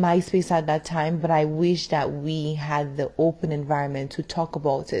my space at that time. But I wish that we had the open environment to talk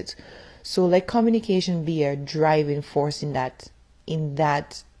about it. So let communication be a driving force in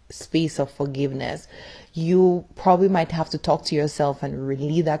that space of forgiveness. You probably might have to talk to yourself and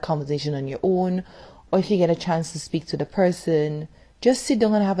relieve that conversation on your own. Or if you get a chance to speak to the person, just sit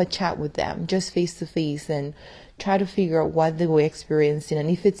down and have a chat with them, just face to face, and try to figure out what they were experiencing. And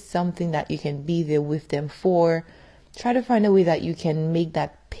if it's something that you can be there with them for, try to find a way that you can make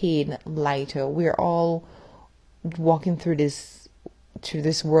that pain lighter. We're all walking through this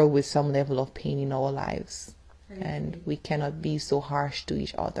world with some level of pain in our lives. And we cannot be so harsh to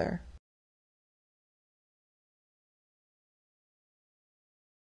each other.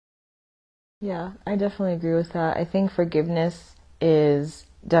 Yeah, I definitely agree with that. I think forgiveness is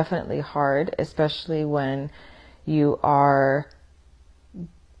definitely hard, especially when you are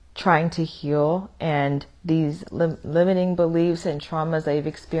trying to heal and these limiting beliefs and traumas that you've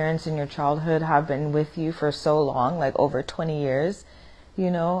experienced in your childhood have been with you for so long, like over 20 years,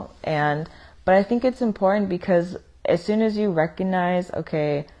 but I think it's important, because as soon as you recognize,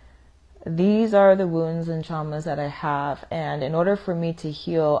 okay, these are the wounds and traumas that I have, and in order for me to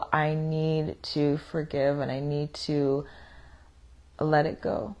heal, I need to forgive and I need to let it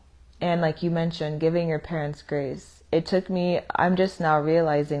go. And like you mentioned, giving your parents grace. I'm just now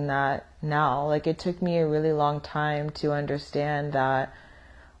realizing that now, like it took me a really long time to understand that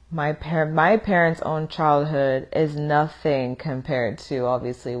my parents' own childhood is nothing compared to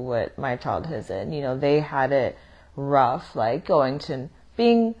obviously what my childhood is in. They had it rough, like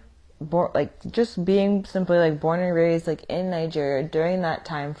being simply like born and raised like in Nigeria during that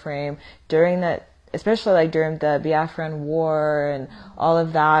time frame, especially like during the Biafran War and all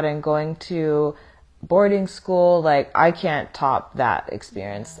of that, and going to boarding school, like I can't top that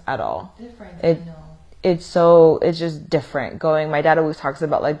experience at all. It's just different. My dad always talks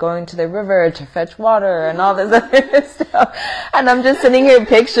about like going to the river to fetch water and all this other stuff, and I'm just sitting here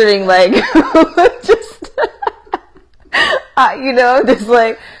picturing like just just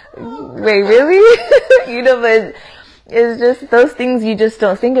like wait, really? But it's just those things you just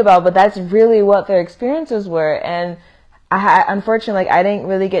don't think about, but that's really what their experiences were. And unfortunately, I didn't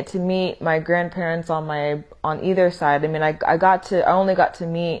really get to meet my grandparents on either side. I mean, I only got to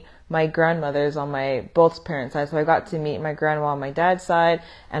meet my grandmothers on my both parents' side. So I got to meet my grandma on my dad's side,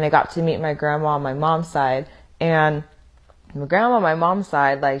 and I got to meet my grandma on my mom's side. And my grandma on my mom's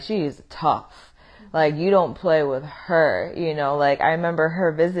side, like, she's tough. Like, you don't play with her, Like, I remember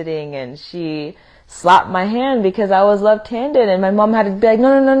her visiting, and she slapped my hand because I was left-handed, and my mom had to be like,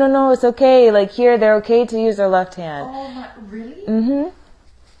 no, it's okay. Like, here, they're okay to use their left hand. Oh my, really? Mm-hmm.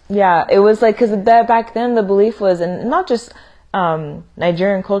 Yeah, it was like, because back then the belief was, and not just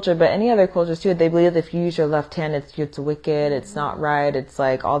Nigerian culture, but any other cultures too, they believe if you use your left hand, it's wicked, it's not right, it's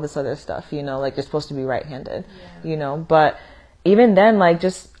like all this other stuff, like you're supposed to be right-handed, but even then, like,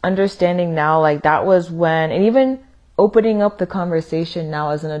 just understanding now, like, that was when, and even opening up the conversation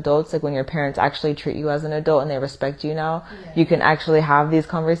now as an adult, like when your parents actually treat you as an adult and they respect you now, you can actually have these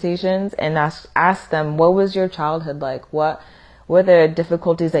conversations and ask them, what was your childhood like? What were the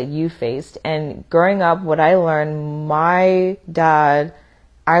difficulties that you faced? And growing up, what I learned, my dad,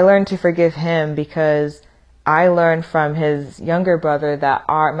 I learned to forgive him because I learned from his younger brother that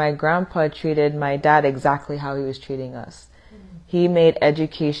my grandpa treated my dad exactly how he was treating us. He made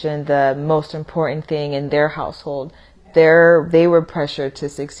education the most important thing in their household. They were pressured to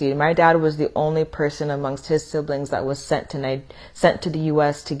succeed. My dad was the only person amongst his siblings that was sent to the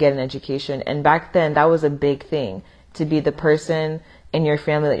U.S. to get an education. And back then, that was a big thing, to be the person in your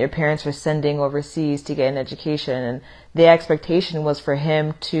family that your parents were sending overseas to get an education. And the expectation was for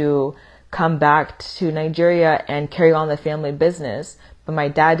him to come back to Nigeria and carry on the family business. But my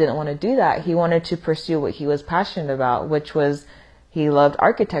dad didn't want to do that. He wanted to pursue what he was passionate about, which was, he loved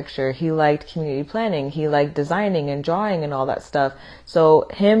architecture, he liked community planning, he liked designing and drawing and all that stuff. So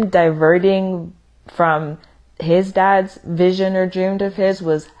him diverting from his dad's vision or dream of his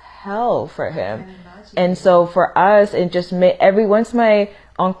was hell for him. And so for us, it just made once my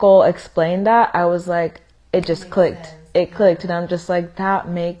uncle explained that, I was like, it just clicked. Sense. It clicked. And I'm just like, that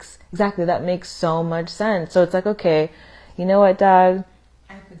makes so much sense. So it's like, okay, you know what, Dad?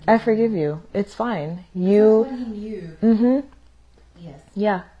 I forgive you. It's fine. That's what he knew. Mm-hmm. Yes.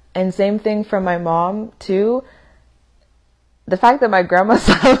 Yeah. And same thing from my mom too. The fact that my grandma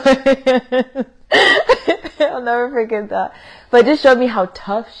saw I'll never forget that. But it just showed me how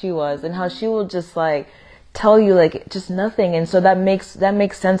tough she was and how she will just like tell you like just nothing. And so that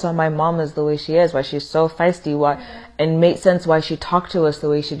makes sense why my mom is the way she is, why she's so feisty, and made sense why she talked to us the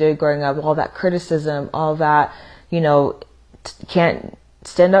way she did growing up. All that criticism, all that, can't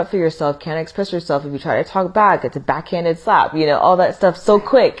stand up for yourself, can't express yourself. If you try to talk back, it's a backhanded slap, all that stuff so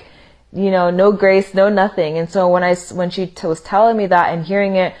quick, no grace, no nothing. And so when she was telling me that and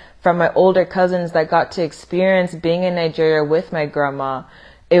hearing it from my older cousins that got to experience being in Nigeria with my grandma,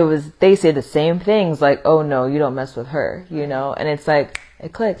 they say the same things like, oh no, you don't mess with her, and it's like,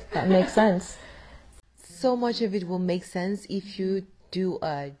 it clicked. That makes sense. So much of it will make sense if you do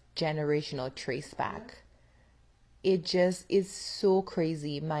a generational trace back. It just is so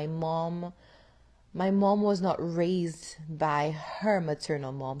crazy. My mom was not raised by her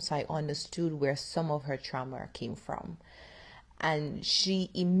maternal mom, so I understood where some of her trauma came from. And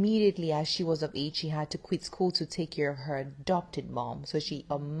she immediately, as she was of age, she had to quit school to take care of her adopted mom. So she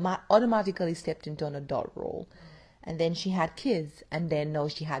automatically stepped into an adult role. And then she had kids. And then now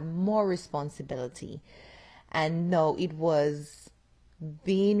she had more responsibility. And no, it was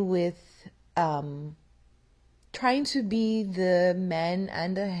being with, trying to be the man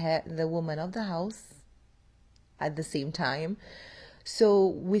and the woman of the house at the same time. So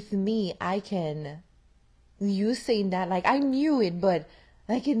with me, you saying that, like, I knew it, but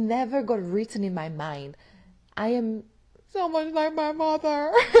like it never got written in my mind. I am so much like my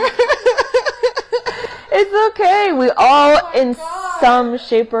mother. It's okay. We all, in some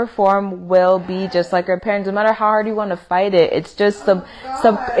shape or form, will be just like our parents. No matter how hard you want to fight it, it's just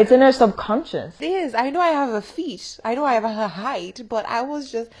it's in our subconscious. It is. I know I have a feet. I know I have a height, but I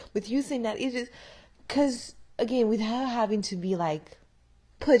was just, with you saying that, it's just, because, again, with her having to be, like,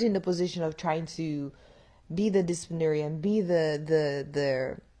 put in the position of trying to be the disciplinarian, be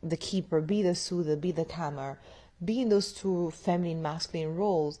the keeper, be the soother, be the calmer, be in those two feminine, masculine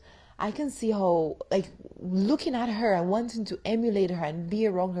roles, I can see how, like, looking at her and wanting to emulate her and be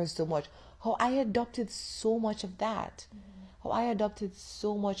around her so much, how I adopted so much of that.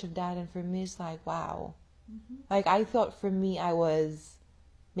 And for me, it's like, wow. Like, I thought for me, I was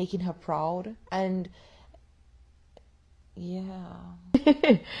making her proud. And, yeah.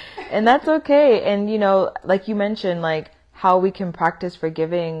 And that's okay. And, like you mentioned, like, how we can practice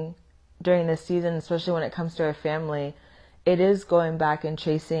forgiving during this season, especially when it comes to our family, it is going back and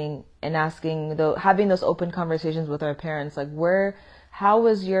chasing and asking, having those open conversations with our parents, like how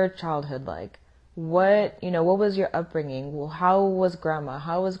was your childhood like? What was your upbringing? Well, how was grandma?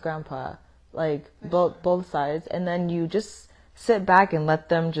 How was grandpa? Like both sides. And then you just sit back and let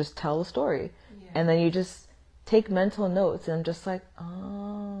them just tell a story. Yeah. And then you just take mental notes, and I'm just like,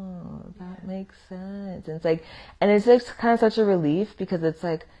 oh, that makes sense. And it's like kind of such a relief, because it's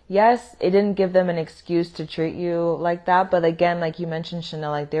like, yes, it didn't give them an excuse to treat you like that. But again, like you mentioned,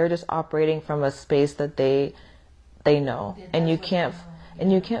 Chanel, like they're just operating from a space that they know, and you can't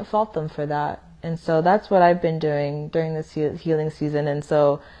fault them for that. And so that's what I've been doing during this healing season. And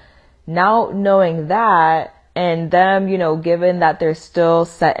so now knowing that, and them, given that they're still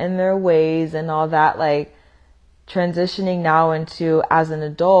set in their ways and all that, like transitioning now into, as an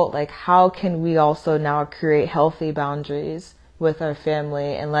adult, like how can we also now create healthy boundaries with our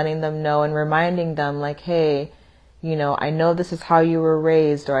family, and letting them know and reminding them like, hey, I know this is how you were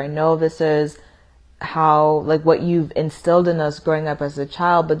raised, or I know this is how, like, what you've instilled in us growing up as a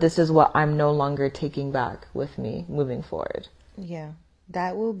child, but this is what I'm no longer taking back with me moving forward. Yeah,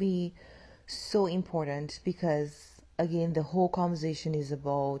 that will be so important, because again, the whole conversation is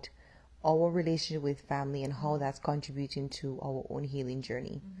about our relationship with family and how that's contributing to our own healing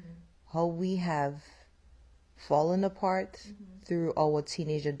journey. How we have fallen apart through our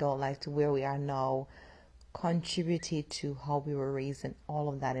teenage adult life to where we are now contributed to how we were raised in all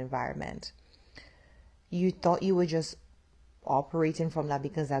of that environment. You thought you were just operating from that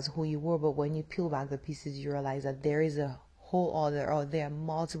because that's who you were, but when you peel back the pieces, you realize that there is a whole other, or there are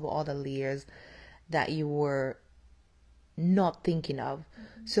multiple other layers that you were not thinking of.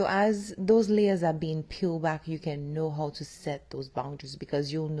 So as those layers are being peeled back, you can know how to set those boundaries,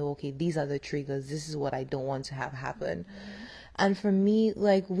 because you'll know, okay, these are the triggers, this is what I don't want to have happen. And for me,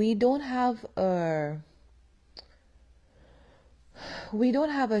 like, we don't have a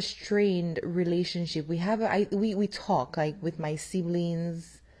strained relationship. We talk, like with my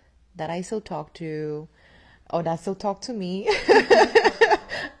siblings that I still talk to, or that still talk to me,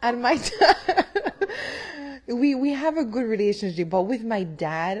 and my dad. We have a good relationship, but with my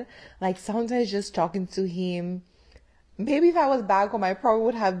dad, like sometimes just talking to him, maybe if I was back home, I probably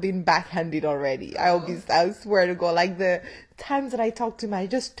would have been backhanded already. I swear to God, like the times that I talk to him, I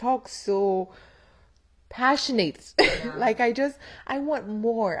just talk so passionate. Yeah. Like I want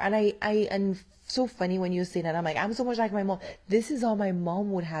more. And so funny when you say that. I'm like, I'm so much like my mom. This is how my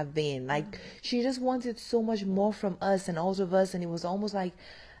mom would have been. Like, she just wanted so much more from us and all of us. And it was almost like,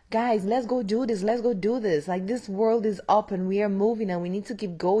 guys, let's go do this. Let's go do this. Like, this world is up and we are moving and we need to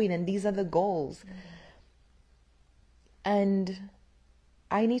keep going. And these are the goals. And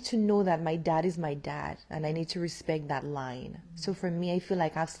I need to know that my dad is my dad, and I need to respect that line. So for me, I feel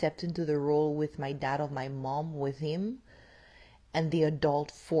like I've stepped into the role with my dad of my mom with him, and the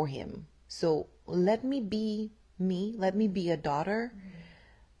adult for him. So let me be me. Let me be a daughter.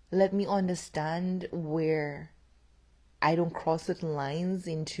 Let me understand where I don't cross certain lines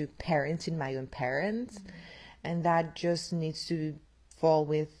into parenting my own parents. And that just needs to fall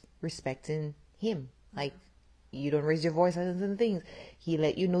with respecting him. Like, you don't raise your voice on certain things. He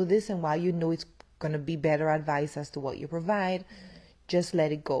let you know this, and while you know it's going to be better advice as to what you provide, just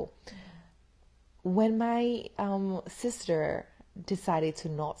let it go. When my sister decided to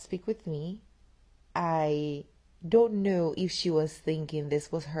not speak with me, I don't know if she was thinking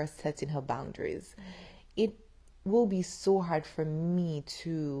this was her setting her boundaries. It will be so hard for me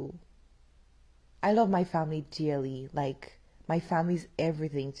to... I love my family dearly. Like, my family's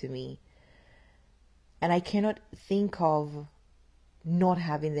everything to me. And I cannot think of not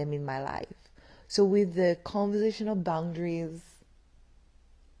having them in my life. So with the conversational boundaries,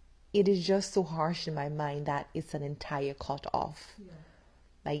 it is just so harsh in my mind that it's an entire cut off. Yeah.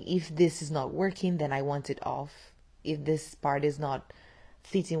 Like, if this is not working, then I want it off. If this part is not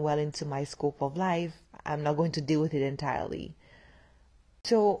fitting well into my scope of life, I'm not going to deal with it entirely.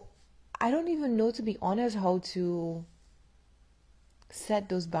 So I don't even know, to be honest, how to set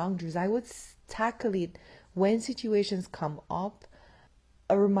those boundaries. I would tackle it when situations come up.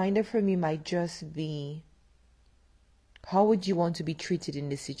 A reminder for me might just be, how would you want to be treated in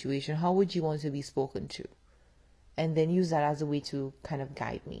this situation? How would you want to be spoken to? And then use that as a way to kind of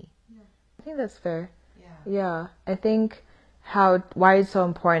guide me. Yeah. I think that's fair. Yeah. I think why it's so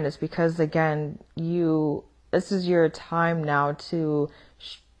important is because, again, this is your time now to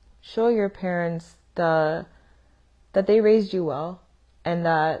show your parents that they raised you well, and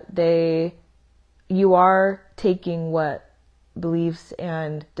that you are taking what beliefs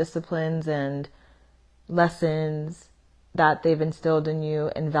and disciplines and lessons that they've instilled in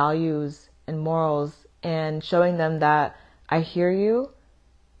you, and values and morals, and showing them that I hear you,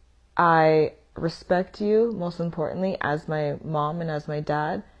 I respect you, most importantly, as my mom and as my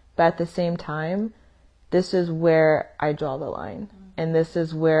dad, but at the same time, this is where I draw the line. And this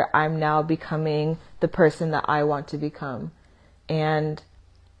is where I'm now becoming the person that I want to become. And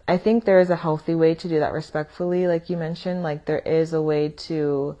I think there is a healthy way to do that respectfully, like you mentioned. Like, there is a way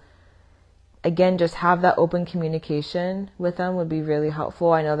to, again, just have that open communication with them would be really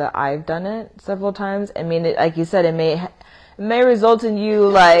helpful. I know that I've done it several times. I mean, like you said, it may result in you,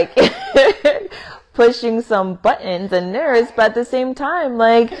 like, pushing some buttons and nerves, but at the same time,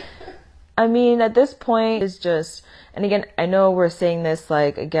 like, I mean, at this point, it's just, and again, I know we're saying this,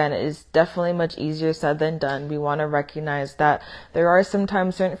 like, again, it's definitely much easier said than done. We want to recognize that there are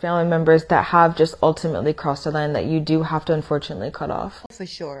sometimes certain family members that have just ultimately crossed the line that you do have to unfortunately cut off. For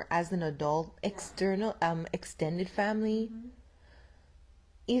sure, as an adult, extended family,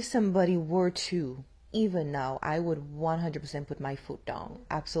 if somebody were to, even now, I would 100% put my foot down.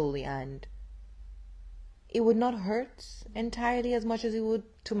 Absolutely. And it would not hurt entirely as much as it would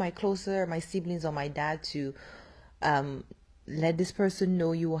to my siblings or my dad to let this person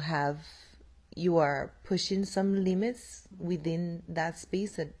know you are pushing some limits within that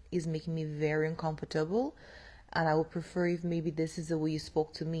space that is making me very uncomfortable. And I would prefer if maybe this is the way you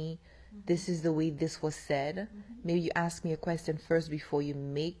spoke to me, this is the way this was said. Maybe you ask me a question first before you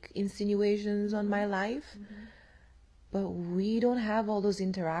make insinuations on my life. But we don't have all those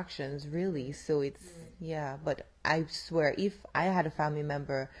interactions, really. So it's, yeah. But I swear, if I had a family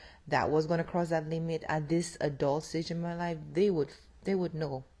member that was going to cross that limit at this adult stage in my life, they would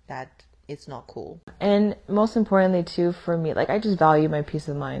know that it's not cool. And most importantly, too, for me, like, I just value my peace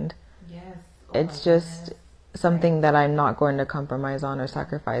of mind. Yes. It's just something that I'm not going to compromise on or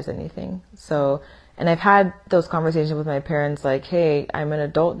sacrifice anything. So, and I've had those conversations with my parents, like, hey, I'm an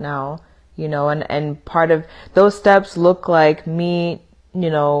adult now, you know, and part of those steps look like me, you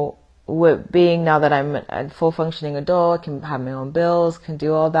know, with being, now that I'm a full functioning adult, can have my own bills, can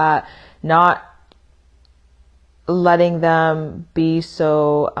do all that, not letting them be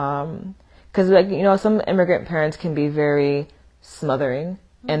so, because, like, you know, some immigrant parents can be very smothering,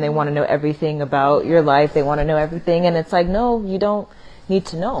 and they want to know everything about your life. They want to know everything. And it's like, no, you don't need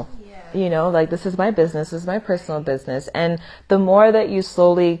to know. You know, like, this is my business. This is my personal business. And the more that you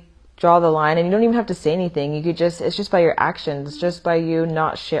slowly draw the line, and you don't even have to say anything. You could just, it's just by your actions. It's just by you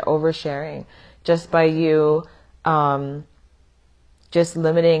not oversharing. Just by you, just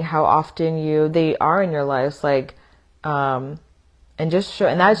limiting how often they are in your lives. Like, and just show,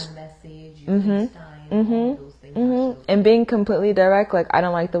 and that's, and being completely direct, like, I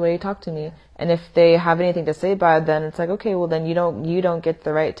don't like the way you talk to me. And if they have anything to say about it, then it's like, okay, well, then you don't get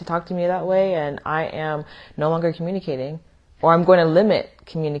the right to talk to me that way, and I am no longer communicating, or I'm going to limit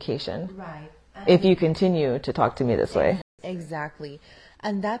communication. Right. If you continue to talk to me this way. Exactly.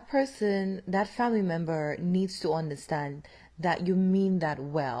 And that person, that family member, needs to understand that you mean that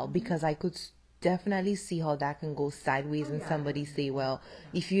well, because I could definitely see how that can go sideways and somebody say, well,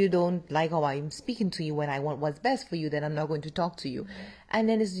 if you don't like how I'm speaking to you when I want what's best for you, then I'm not going to talk to you. And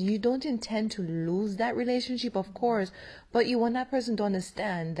then you don't intend to lose that relationship, of course, but you want that person to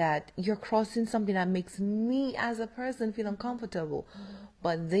understand that you're crossing something that makes me as a person feel uncomfortable.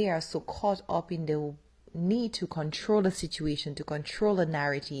 But they are so caught up in the need to control the situation, to control the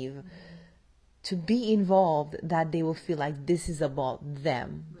narrative, to be involved, that they will feel like this is about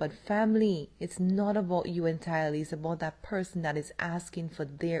them. But family, it's not about you entirely. It's about that person that is asking for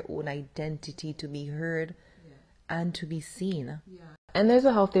their own identity to be heard and to be seen. And there's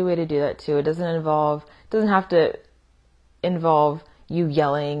a healthy way to do that too. It doesn't have to involve you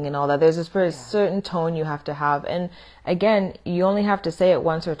yelling and all that. There's this certain tone you have to have. And again, you only have to say it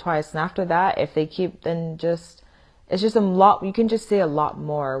once or twice. And after that, if they keep, then it's just a lot. You can just say a lot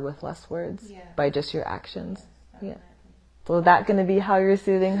more with less words by just your actions. So is that going to be how you're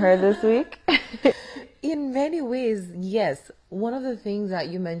soothing her this week? In many ways, yes. One of the things that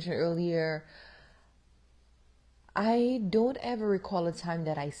you mentioned earlier, I don't ever recall a time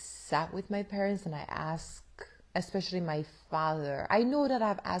that I sat with my parents and I asked, especially my father. I know that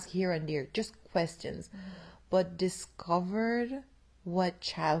I've asked here and there, just questions, but discovered what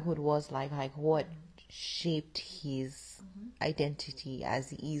childhood was like what shaped his identity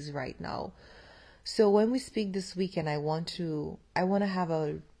as he is right now. So when we speak this weekend, I want to have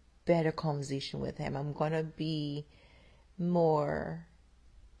a better conversation with him. I'm going to be more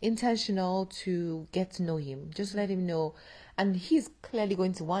intentional to get to know him. Just let him know. And he's clearly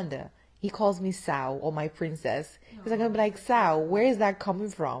going to wonder. He calls me Sao or my princess. He's going to be like, Sao, where is that coming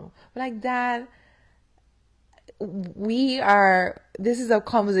from? But like, Dad, this is a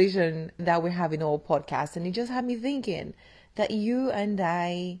conversation that we're having on our podcast, and it just had me thinking that you and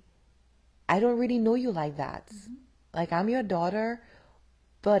I don't really know you like that. Like, I'm your daughter,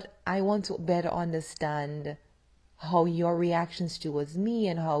 but I want to better understand how your reactions towards me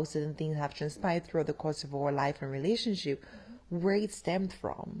and how certain things have transpired throughout the course of our life and relationship, where it stemmed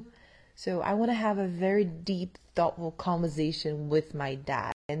from. So I want to have a very deep, thoughtful conversation with my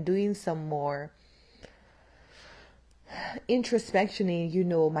dad and doing some more introspection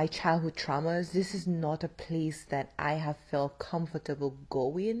in, my childhood traumas. This is not a place that I have felt comfortable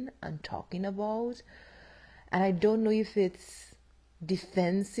going and talking about. And I don't know if it's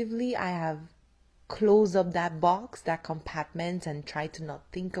defensively I have closed up that box, that compartment, and tried to not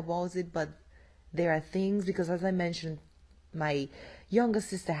think about it. But there are things, because as I mentioned, my younger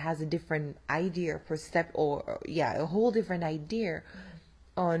sister has a different idea, a whole different idea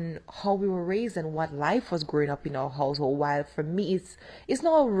on how we were raised and what life was growing up in our household. While for me, it's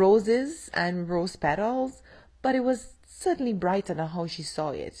not roses and rose petals, but it was certainly brighter than how she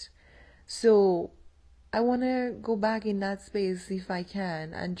saw it. So I want to go back in that space if I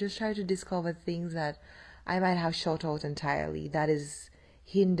can, and just try to discover things that I might have shut out entirely that is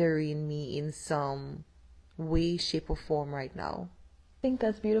hindering me in some way, shape, or form right now. I think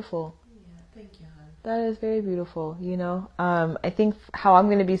that's beautiful. Yeah, thank you, hon. That is very beautiful, I think how I'm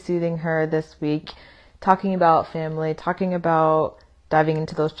going to be soothing her this week, talking about family, talking about diving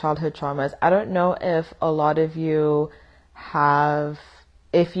into those childhood traumas. I don't know if a lot of you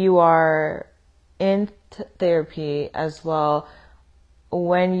if you are in therapy as well,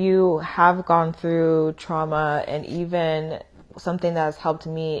 when you have gone through trauma, and even something that has helped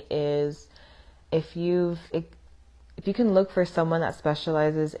me is if you can look for someone that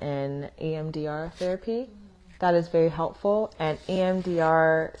specializes in EMDR therapy, that is very helpful. And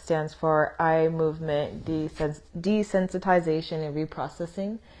EMDR stands for eye movement desensitization and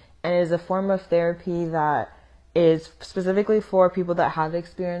reprocessing, and it is a form of therapy that is specifically for people that have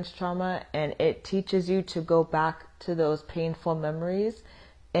experienced trauma, and it teaches you to go back to those painful memories.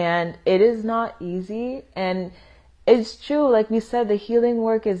 And it is not easy, and it's true, like we said, the healing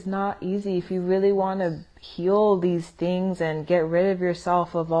work is not easy. If you really want to heal these things and get rid of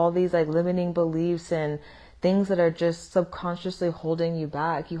yourself of all these like limiting beliefs and things that are just subconsciously holding you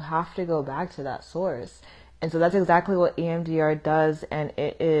back, you have to go back to that source. And so that's exactly what EMDR does, and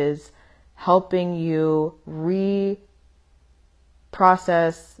it is helping you reprocess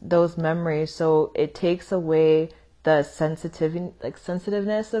those memories. So it takes away the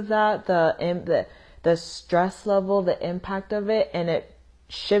sensitiveness of that, the stress level, the impact of it, and it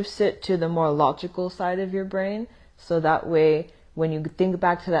shifts it to the more logical side of your brain. So that way, when you think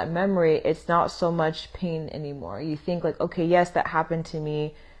back to that memory, it's not so much pain anymore. You think like, okay, yes, that happened to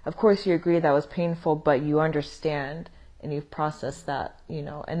me. Of course, you agree that was painful, but you understand and you've processed that,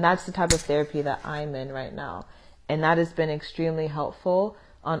 and that's the type of therapy that I'm in right now. And that has been extremely helpful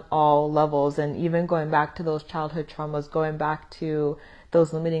on all levels. And even going back to those childhood traumas, going back to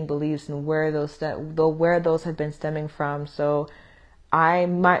those limiting beliefs and where those have been stemming from. So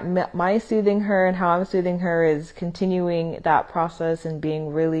my soothing her and how I'm soothing her is continuing that process and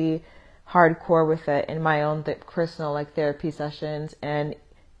being really hardcore with it in my own personal therapy sessions, and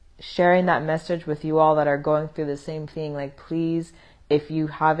sharing that message with you all that are going through the same thing. Like, please, if you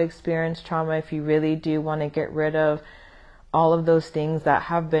have experienced trauma, if you really do want to get rid of all of those things that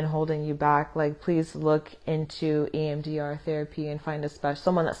have been holding you back, please look into EMDR therapy and find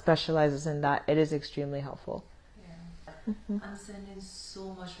someone that specializes in that. It is extremely helpful. Yeah. I'm sending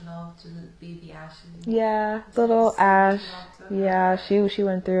so much love to the baby Ashley. Yeah, little Ash. Yeah, she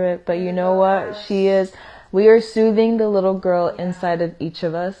went through it, but you know what? We are soothing the little girl inside of each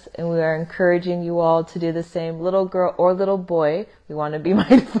of us, and we are encouraging you all to do the same, little girl or little boy. We want to be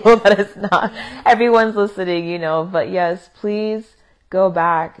mindful that it's not everyone's listening, but yes, please go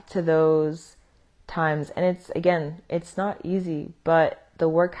back to those times. And it's not easy, but the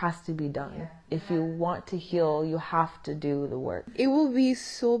work has to be done. Yeah. If you want to heal, you have to do the work. It will be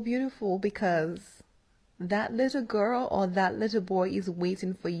so beautiful because that little girl or that little boy is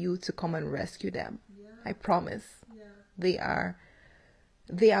waiting for you to come and rescue them. I promise. Yeah.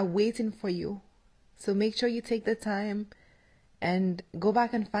 They are waiting for you. So make sure you take the time and go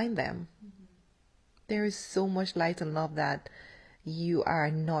back and find them. Mm-hmm. There is so much light and love that you are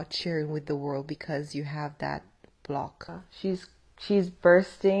not sharing with the world because you have that block. She's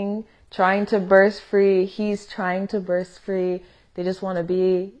bursting, trying to burst free. He's trying to burst free. They just want to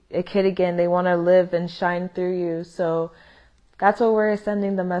be a kid again. They want to live and shine through you. So that's what we're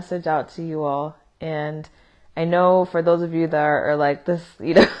sending the message out to you all. And I know for those of you that are like this,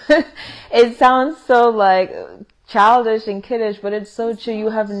 you know, it sounds so like childish and kiddish, but it's so true. You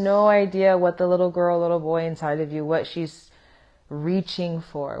have no idea what the little girl, little boy inside of you, what she's reaching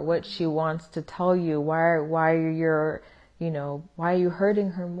for, what she wants to tell you, why you're, you know, why are you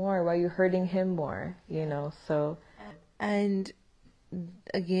hurting her more? Why are you hurting him more? You know, so. And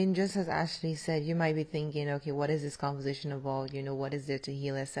again, just as Ashley said, you might be thinking, okay, what is this conversation about? You know, what is there to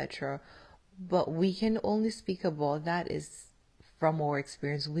heal, etc. But we can only speak about that is from our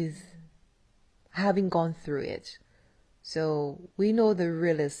experience with having gone through it. So we know the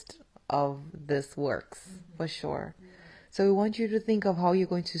realist of this works for sure. So we want you to think of how you're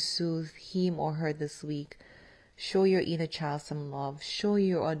going to soothe him or her this week. Show your inner child some love. Show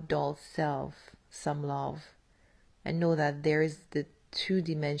your adult self some love. And know that there is the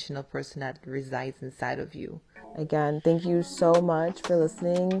two-dimensional person that resides inside of you. Again, thank you so much for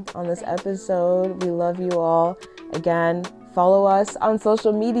listening on this episode. We love you all. Again, follow us on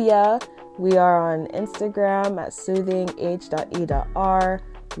social media. We are on Instagram at SoothingH.E.R.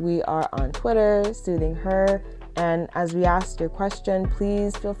 We are on Twitter, SoothingH.E.R. And as we asked your question,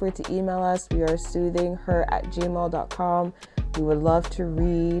 please feel free to email us. We are SoothingH.E.R@gmail.com. We would love to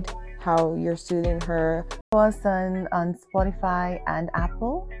read how you're soothing her. Follow us on Spotify and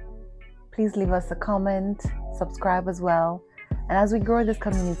Apple. Please leave us a comment, subscribe as well. And as we grow this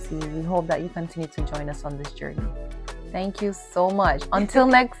community, we hope that you continue to join us on this journey. Thank you so much. Until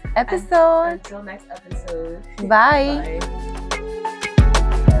next episode. Until next episode. Bye. Bye.